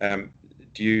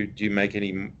 Do you, do you make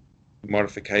any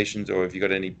modifications, or have you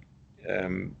got any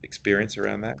experience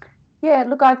around that? Yeah,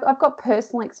 look, I've got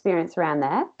personal experience around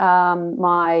that.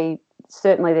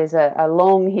 Certainly there's a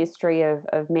long history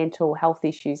of mental health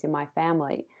issues in my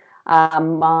family.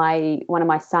 One of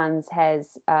my sons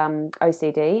has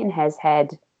OCD and has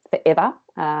had forever.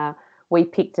 We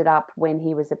picked it up when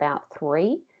he was about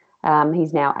 3.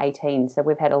 He's now 18, so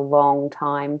we've had a long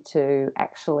time to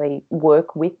actually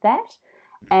work with that.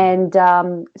 And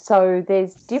so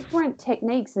there's different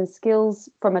techniques and skills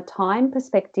from a time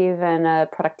perspective and a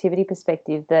productivity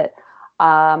perspective that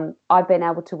I've been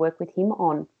able to work with him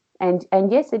on. And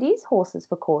yes, it is horses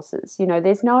for courses. You know,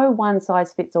 there's no one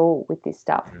size fits all with this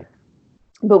stuff.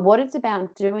 But what it's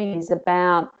about doing is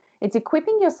it's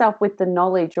equipping yourself with the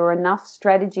knowledge or enough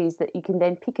strategies that you can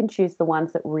then pick and choose the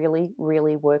ones that really,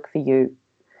 really work for you.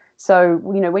 So,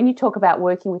 you know, when you talk about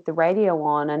working with the radio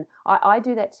on, and I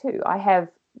do that too, I have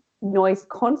noise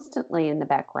constantly in the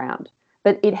background,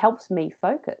 but it helps me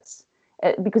focus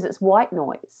because it's white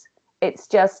noise. It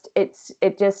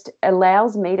just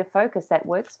allows me to focus. That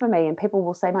works for me. And people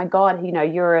will say, my God, you know,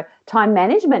 you're a time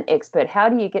management expert. How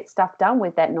do you get stuff done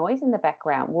with that noise in the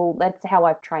background? Well, that's how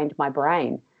I've trained my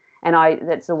brain. And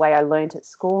that's the way I learned at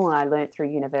school and I learned through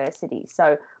university.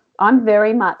 So I'm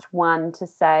very much one to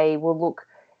say, well, look,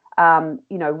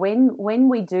 you know, when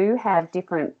we do have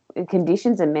different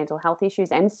conditions and mental health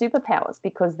issues and superpowers,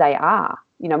 because they are,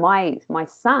 you know, my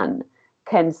son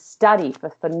can study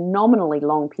for phenomenally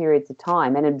long periods of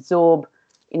time and absorb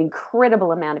an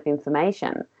incredible amount of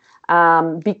information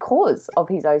because of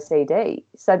his OCD.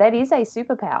 So that is a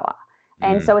superpower.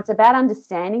 And so it's about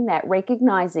understanding that,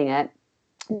 recognizing it,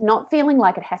 not feeling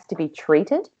like it has to be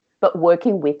treated, but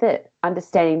working with it,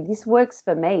 understanding this works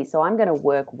for me, so I'm going to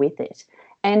work with it.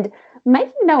 And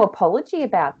making no apology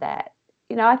about that.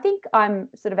 You know, I think I'm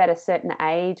sort of at a certain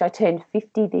age. I turned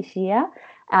 50 this year,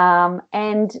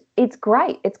 and it's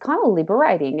great. It's kind of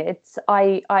liberating.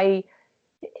 I'm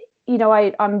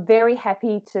very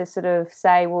happy to sort of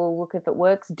say, well, look, if it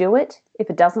works, do it. If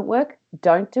it doesn't work,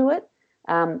 don't do it.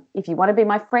 If you want to be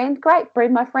my friend, great, be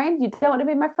my friend. You don't want to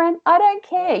be my friend, I don't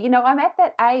care. You know, I'm at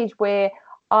that age where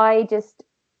I just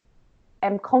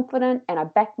am confident and I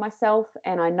back myself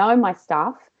and I know my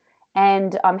stuff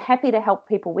and I'm happy to help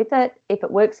people with it. If it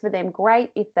works for them,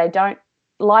 great. If they don't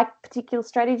like particular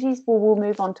strategies, well, we'll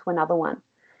move on to another one.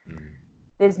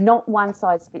 There's not one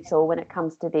size fits all when it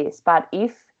comes to this, but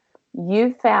if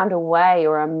you've found a way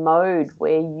or a mode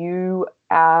where you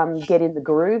get in the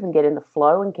groove and get in the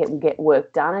flow and get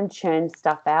work done and churn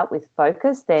stuff out with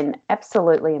focus, then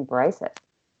absolutely embrace it.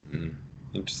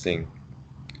 Interesting.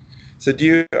 So do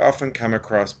you often come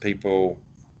across people,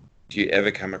 do you ever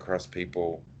come across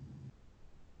people,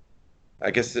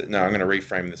 I guess, no, I'm going to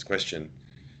reframe this question.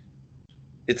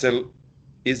 Is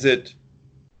it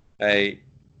a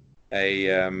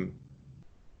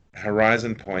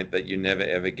horizon point that you never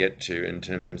ever get to in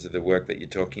terms of the work that you're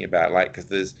talking about? Like, because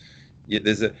there's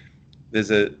a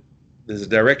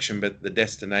direction, but the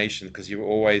destination, because you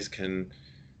always can,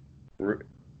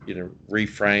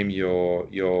 reframe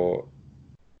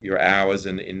your hours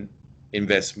and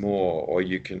invest more, or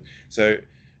you can. So,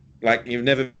 like, you've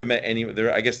never met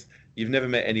I guess you've never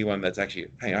met anyone that's actually,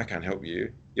 hey, I can't help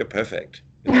you. You're perfect.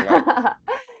 No,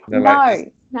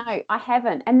 I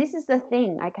haven't. And this is the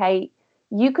thing, okay?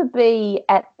 You could be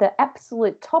at the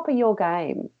absolute top of your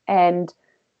game and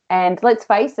let's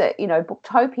face it, you know,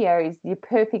 Booktopia is the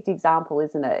perfect example,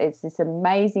 isn't it? It's this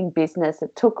amazing business.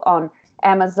 It took on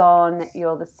Amazon.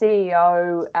 You're the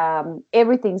CEO.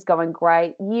 Everything's going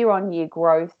great. Year-on-year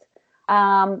growth.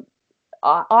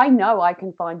 I know I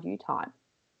can find you time.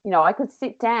 You know, I could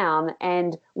sit down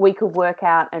and we could work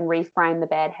out and reframe the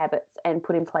bad habits and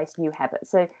put in place new habits.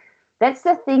 So that's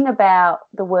the thing about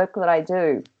the work that I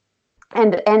do.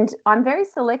 And I'm very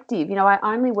selective. You know, I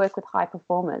only work with high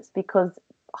performers because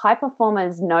high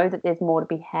performers know that there's more to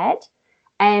be had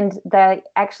and they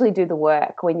actually do the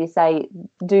work. When you say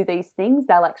do these things,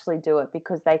 they'll actually do it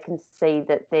because they can see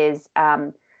that there's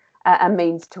a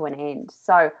means to an end.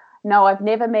 So no, I've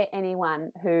never met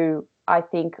anyone who I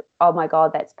think, oh my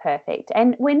God, that's perfect.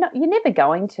 And you're never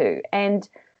going to. And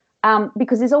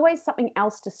because there's always something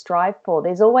else to strive for.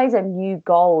 There's always a new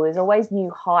goal. There's always new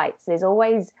heights. There's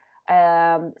always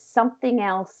something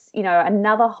else, you know,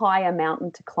 another higher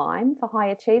mountain to climb for high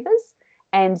achievers.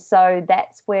 And so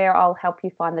that's where I'll help you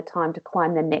find the time to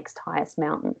climb the next highest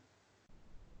mountain.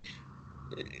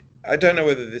 I don't know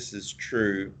whether this is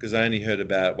true because I only heard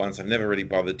about it once. I've never really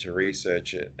bothered to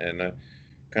research it, and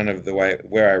kind of the way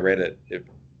where I read it, it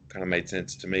kind of made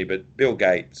sense to me. But Bill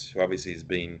Gates, who obviously has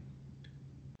been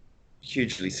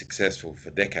hugely successful for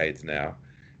decades now,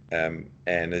 and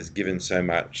has given so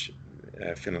much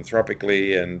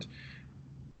philanthropically, and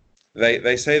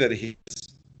they say that his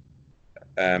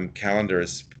calendar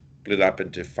is split up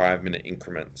into 5-minute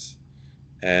increments,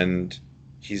 and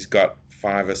he's got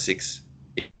 5 or 6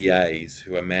 EAs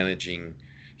who are managing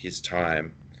his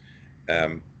time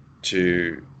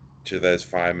to those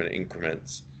 5-minute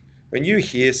increments. When you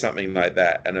hear something like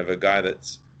that, and of a guy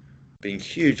that's been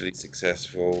hugely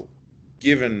successful,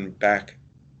 given back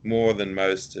more than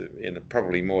most,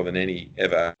 probably more than any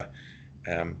ever,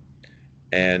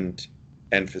 and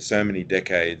for so many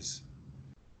decades,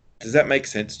 does that make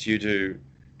sense to you?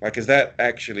 Is that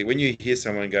actually, when you hear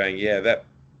someone going, yeah,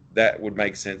 that would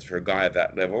make sense for a guy at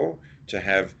that level to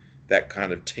have that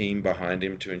kind of team behind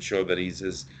him to ensure that he's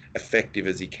as effective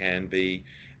as he can be,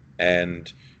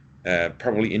 and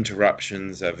probably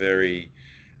interruptions are very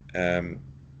very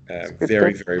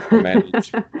well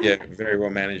managed. Yeah, very well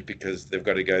managed, because they've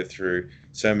got to go through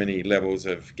so many levels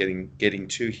of getting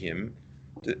to him.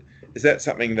 Is that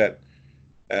something that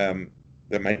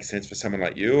that makes sense for someone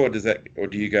like you, or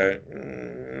do you go,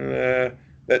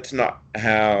 that's not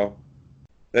how?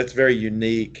 That's very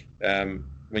unique.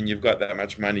 When you've got that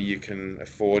much money, you can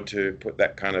afford to put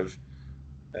that kind of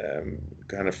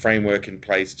framework in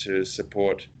place to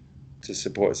support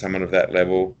someone of that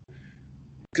level.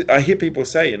 I hear people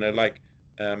say, the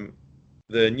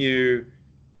new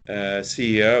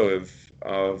CEO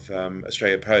of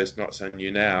Australia Post, not so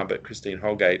new now, but Christine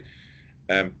Holgate.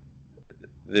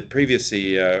 The previous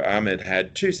CEO, Ahmed,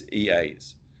 had 2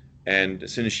 EAs, and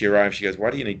as soon as she arrived, she goes, "Why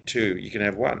do you need 2? You can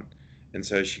have 1." And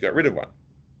so she got rid of 1.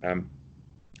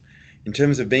 In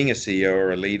terms of being a CEO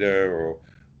or a leader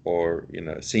or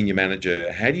senior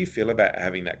manager, how do you feel about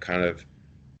having that kind of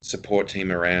support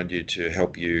team around you to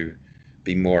help you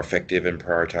be more effective and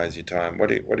prioritize your time?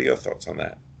 What are your thoughts on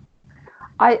that?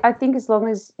 I think as long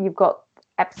as you've got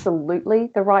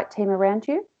absolutely the right team around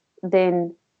you,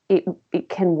 then it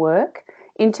can work.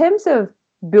 In terms of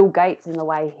Bill Gates and the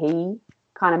way he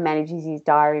kind of manages his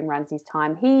diary and runs his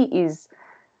time, he is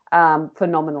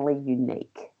phenomenally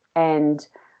unique. And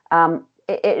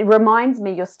it reminds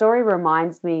me, your story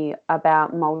reminds me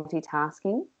about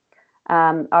multitasking.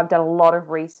 I've done a lot of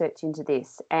research into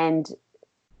this, and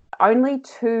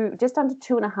just under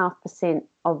 2.5%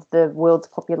 of the world's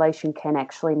population can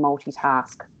actually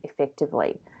multitask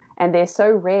effectively. And they're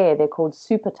so rare, they're called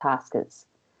supertaskers.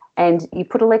 And you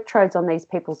put electrodes on these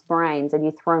people's brains and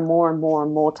you throw more and more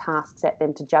and more tasks at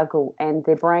them to juggle, and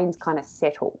their brains kind of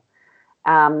settle.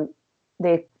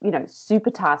 They're,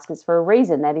 supertaskers for a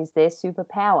reason. That is their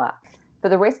superpower. For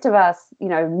the rest of us,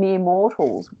 mere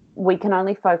mortals, we can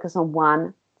only focus on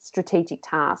one strategic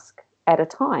task at a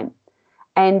time.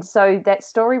 And so that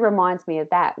story reminds me of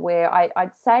that, where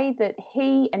I'd say that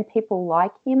he and people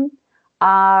like him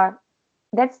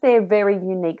that's their very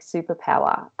unique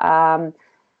superpower.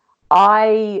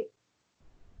 I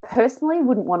personally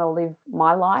wouldn't want to live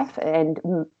my life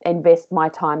and invest my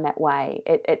time that way.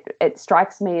 It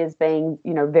strikes me as being,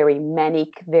 very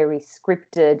manic, very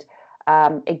scripted,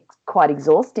 quite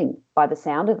exhausting by the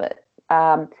sound of it.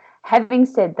 Having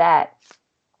said that,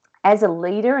 as a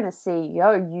leader and a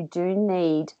CEO, you do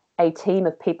need a team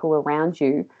of people around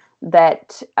you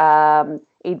that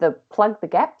either plug the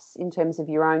gaps in terms of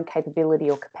your own capability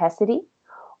or capacity,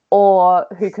 or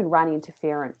who can run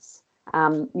interference,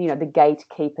 the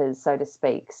gatekeepers, so to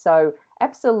speak. So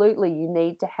absolutely, you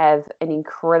need to have an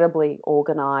incredibly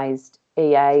organised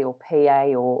EA or PA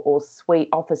or suite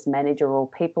office manager or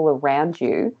people around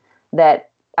you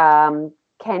that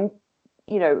can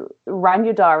run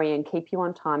your diary and keep you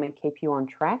on time and keep you on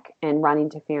track and run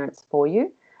interference for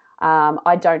you.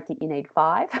 I don't think you need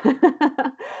 5.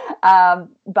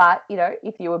 But,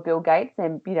 if you were Bill Gates,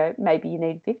 then, maybe you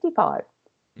need 55.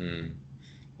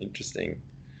 Interesting.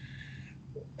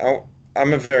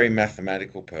 I'm a very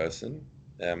mathematical person.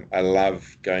 I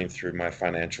love going through my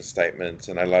financial statements,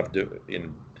 and I love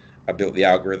I built the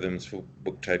algorithms for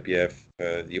Booktopia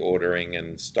for the ordering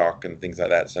and stock and things like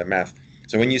that. So math.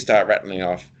 So when you start rattling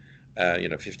off,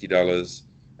 $50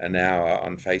 an hour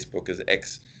on Facebook as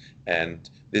X, and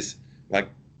this,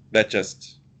 that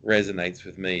just resonates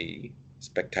with me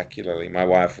spectacularly. My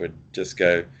wife would just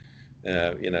go,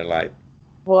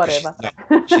 whatever.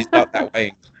 She's not that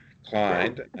way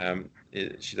inclined.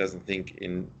 She doesn't think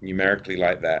in numerically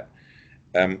like that.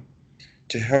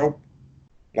 to help,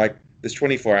 like there's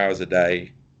 24 hours a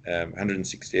day,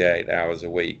 168 hours a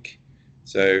week.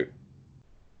 So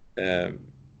um,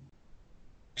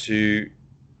 to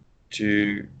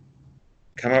to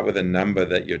come up with a number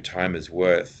that your time is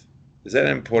worth, is that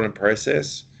an important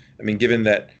process? I mean, given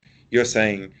that you're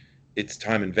saying it's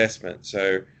time investment,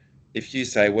 so if you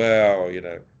say, well,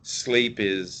 sleep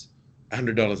is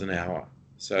 $100 an hour,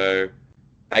 so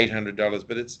 $800,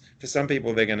 but it's for some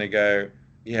people they're going to go,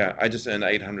 yeah, I just earned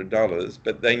 $800,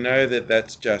 but they know that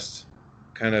that's just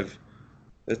kind of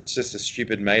it's just a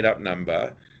stupid made up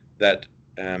number that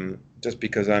just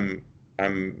because I'm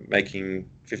making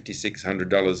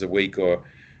 $5,600 a week or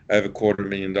over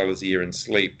 $250,000 a year in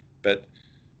sleep, but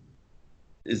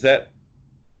is that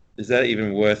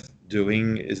even worth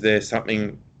doing? Is there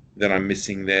something that I'm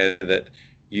missing there that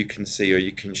you can see or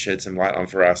you can shed some light on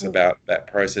for us about that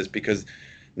process? Because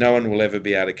no one will ever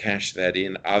be able to cash that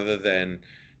in other than,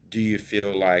 do you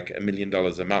feel like $1 million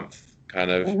a month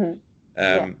kind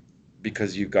of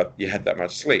because you had that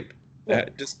much sleep?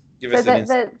 Just give us an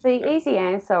insight. The easy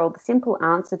answer or the simple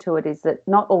answer to it is that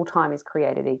not all time is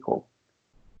created equal.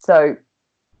 So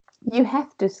you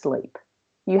have to sleep.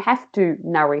 You have to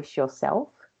nourish yourself.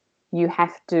 You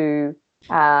have to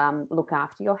look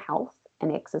after your health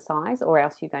and exercise, or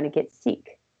else you're going to get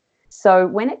sick. So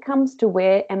when it comes to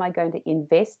where am I going to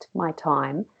invest my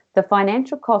time, the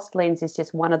financial cost lens is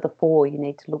just one of the four you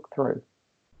need to look through.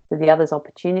 So the other's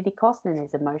opportunity cost, and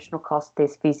there's emotional cost,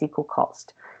 there's physical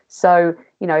cost. So,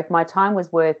 if my time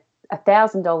was worth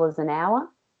 $1,000 an hour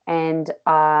and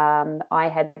I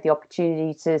had the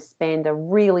opportunity to spend a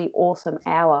really awesome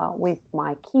hour with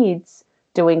my kids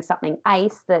doing something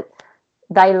ace that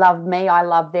they love me, I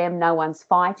love them, no one's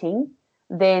fighting,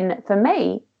 then for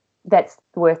me, that's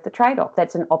worth the trade-off.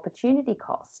 That's an opportunity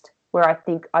cost where I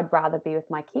think I'd rather be with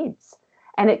my kids.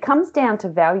 And it comes down to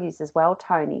values as well,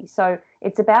 Tony. So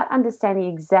it's about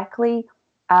understanding exactly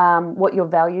what your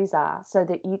values are so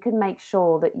that you can make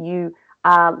sure that you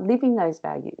are living those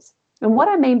values. And what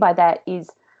I mean by that is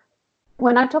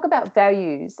when I talk about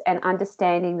values and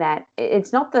understanding that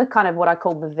it's not the kind of what I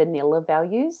call the vanilla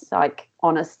values, like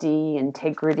honesty,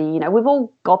 integrity, we've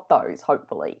all got those,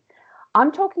 hopefully.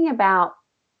 I'm talking about,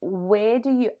 where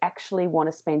do you actually want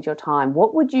to spend your time?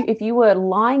 What would you, if you were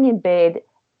lying in bed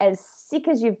as sick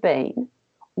as you've been,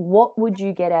 what would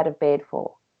you get out of bed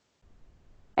for?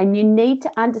 And you need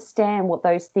to understand what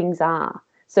those things are.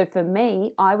 So for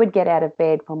me, I would get out of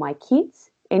bed for my kids,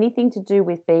 anything to do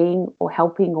with being or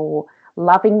helping or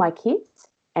loving my kids,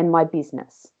 and my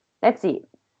business. That's it.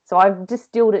 So I've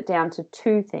distilled it down to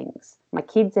two things, my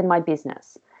kids and my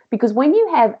business. Because when you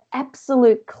have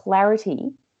absolute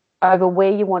clarity over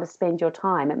where you want to spend your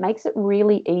time, it makes it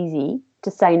really easy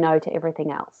to say no to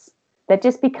everything else. That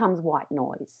just becomes white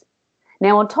noise.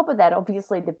 Now, on top of that,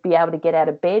 obviously, to be able to get out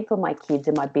of bed for my kids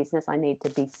and my business, I need to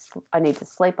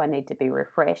sleep, I need to be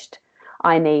refreshed,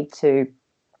 I need to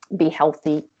be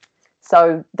healthy.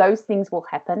 So those things will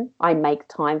happen. I make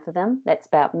time for them. That's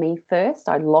about me first.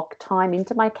 I lock time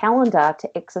into my calendar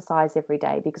to exercise every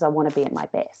day because I want to be at my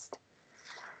best.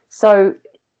 So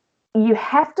you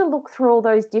have to look through all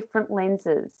those different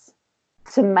lenses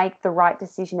to make the right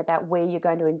decision about where you're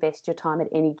going to invest your time at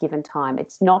any given time.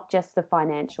 It's not just the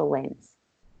financial lens.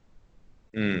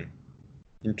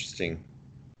 Interesting.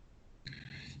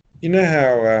 You know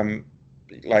how,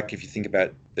 like, if you think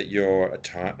about that, you're a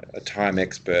time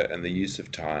expert and the use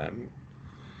of time,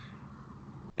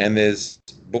 and there's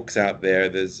books out there.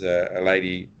 There's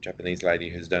a Japanese lady,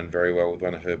 who's done very well with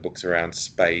one of her books around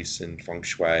space and feng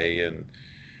shui. And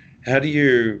how do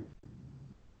you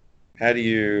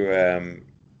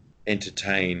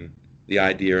entertain the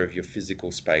idea of your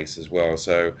physical space as well?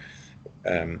 So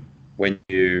when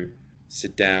you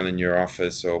sit down in your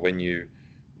office or when you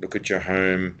look at your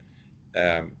home,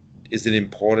 is it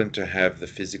important to have the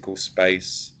physical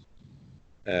space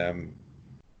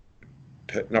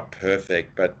not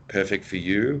perfect, but perfect for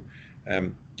you?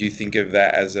 Do you think of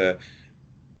that as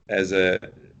an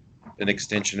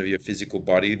extension of your physical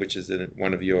body, which is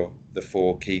one of the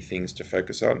four key things to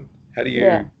focus on? How do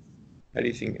you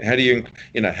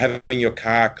having your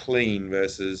car clean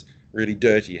versus really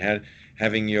dirty,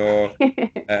 having your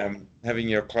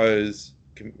clothes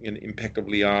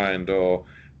impeccably ironed, or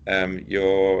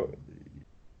your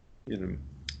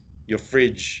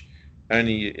fridge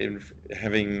only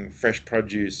having fresh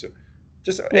produce, or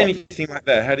just anything like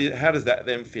that? How does that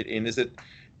then fit in? Does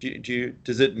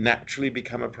it naturally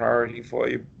become a priority for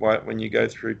you when you go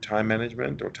through time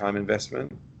management or time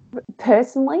investment?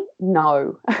 Personally,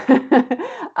 no.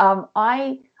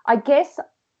 I guess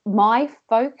my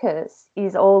focus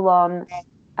is all on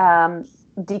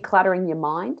decluttering your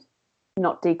mind,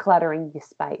 not decluttering your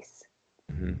space.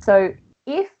 Mm-hmm. So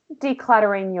if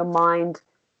decluttering your mind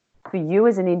for you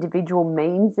as an individual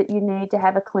means that you need to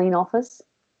have a clean office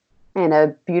and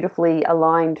a beautifully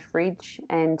aligned fridge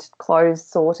and clothes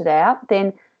sorted out,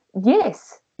 then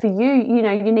yes, for you,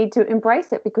 you need to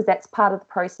embrace it, because that's part of the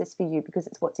process for you, because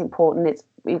it's what's important.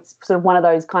 It's sort of one of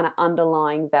those kind of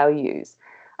underlying values.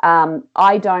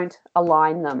 I don't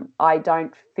align them. I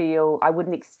don't feel, I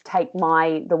wouldn't take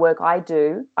the work I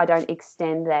do, I don't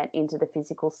extend that into the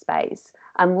physical space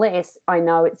unless I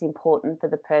know it's important for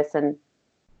the person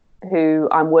who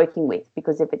I'm working with,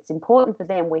 because if it's important for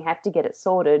them, we have to get it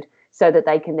sorted so that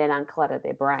they can then unclutter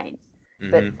their brain.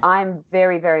 Mm-hmm. But I'm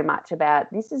very, very much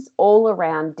about, this is all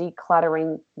around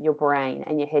decluttering your brain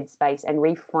and your headspace and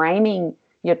reframing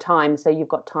your time so you've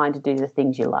got time to do the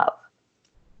things you love.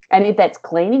 And if that's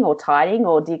cleaning or tidying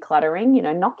or decluttering,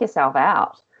 knock yourself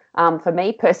out. For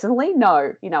me personally,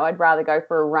 no. I'd rather go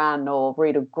for a run or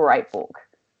read a great book.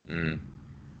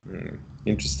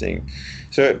 Interesting.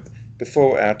 So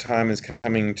before our time is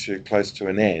coming close to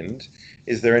an end,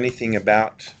 is there anything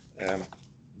about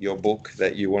your book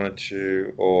that you wanted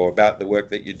to, or about the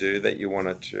work that you do, that you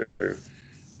wanted to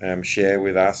share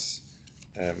with us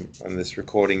on this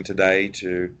recording today,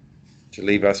 to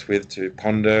leave us with, to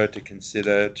ponder, to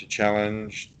consider, to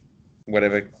challenge,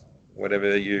 whatever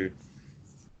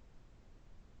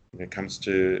comes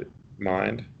to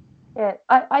mind? Yeah,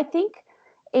 I think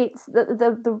it's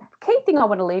the key thing I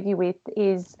want to leave you with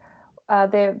is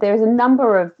there's a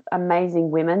number of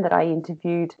amazing women that I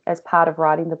interviewed as part of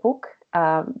writing the book,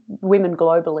 women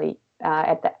globally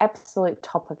at the absolute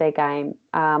top of their game,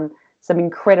 some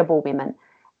incredible women.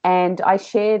 And I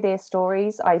share their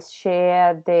stories, I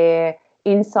share their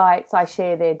insights, I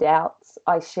share their doubts,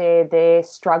 I share their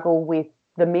struggle with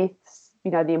the myths,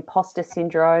 the imposter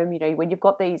syndrome. When you've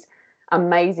got these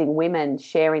amazing women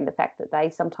sharing the fact that they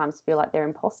sometimes feel like they're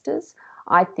imposters,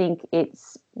 I think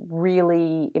it's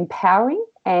really empowering.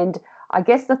 And I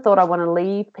guess the thought I want to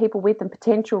leave people with and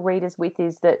potential readers with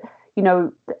is that,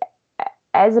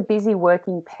 as a busy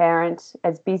working parent,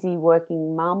 as busy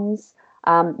working mums,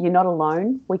 you're not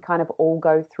alone. We kind of all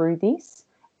go through this,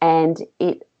 and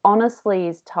it honestly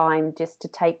is time just to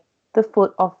take the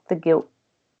foot off the guilt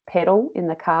pedal in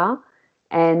the car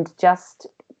and just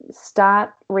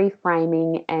start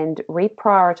reframing and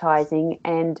reprioritizing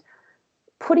and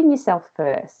putting yourself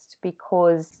first,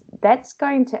 because that's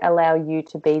going to allow you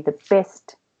to be the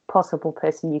best possible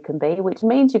person you can be, which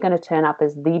means you're going to turn up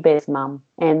as the best mum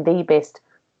and the best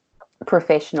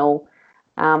professional,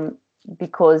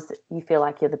 because you feel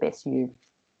like you're the best you.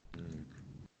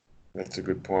 That's a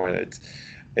good point.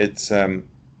 It's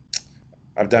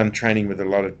I've done training with a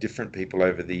lot of different people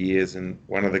over the years, and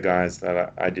one of the guys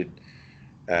that I did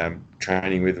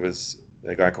training with was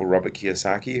a guy called Robert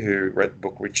Kiyosaki, who wrote the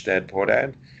book Rich Dad Poor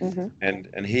Dad. Mm-hmm.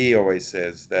 And he always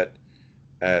says that,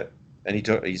 and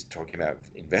he's talking about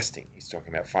investing, he's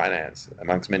talking about finance,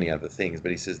 amongst many other things,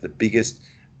 but he says the biggest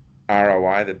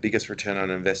ROI, the biggest return on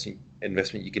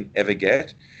investment you can ever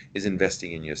get is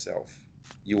investing in yourself.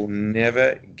 You will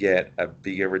never get a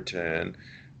bigger return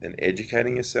than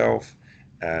educating yourself,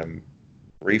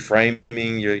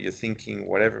 reframing your thinking,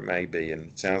 whatever it may be.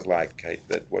 And it sounds like, Kate,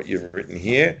 that what you've written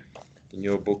here in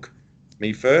your book,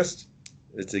 Me First,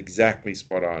 it's exactly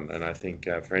spot on. And I think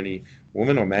for any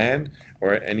woman or man,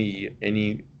 or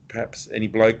perhaps any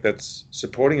bloke that's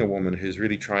supporting a woman who's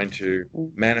really trying to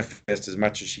manifest as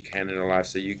much as she can in her life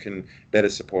so you can better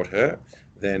support her,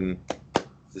 then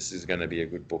this is going to be a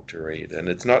good book to read. And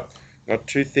it's not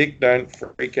too thick. Don't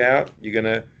freak out.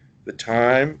 The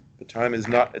time is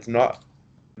not, it's not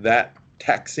that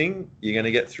taxing. You're going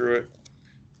to get through it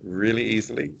really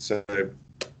easily. So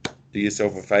do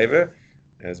yourself a favor,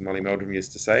 as Molly Meldrum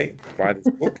used to say, buy this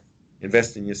book,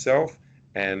 invest in yourself,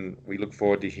 and we look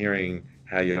forward to hearing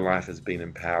how your life has been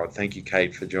empowered. Thank you,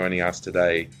 Kate, for joining us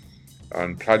today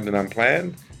on Plugged and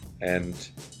Unplanned, and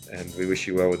we wish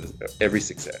you well with every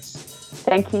success.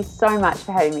 Thank you so much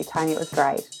for having me, Tony. It was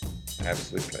great.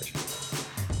 Absolute pleasure.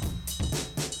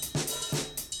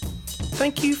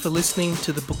 Thank you for listening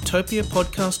to the Booktopia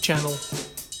podcast channel.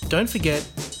 Don't forget,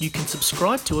 you can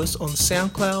subscribe to us on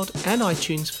SoundCloud and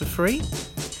iTunes for free,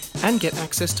 and get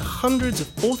access to hundreds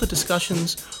of author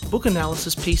discussions, book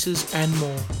analysis pieces, and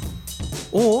more.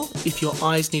 Or, if your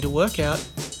eyes need a workout,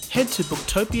 head to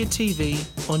Booktopia TV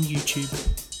on YouTube.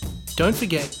 Don't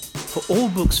forget, for all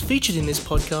books featured in this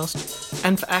podcast,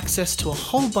 and for access to a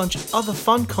whole bunch of other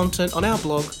fun content on our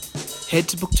blog, head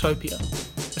to Booktopia,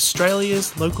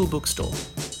 Australia's local bookstore,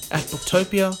 at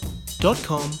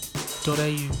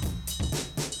booktopia.com.au.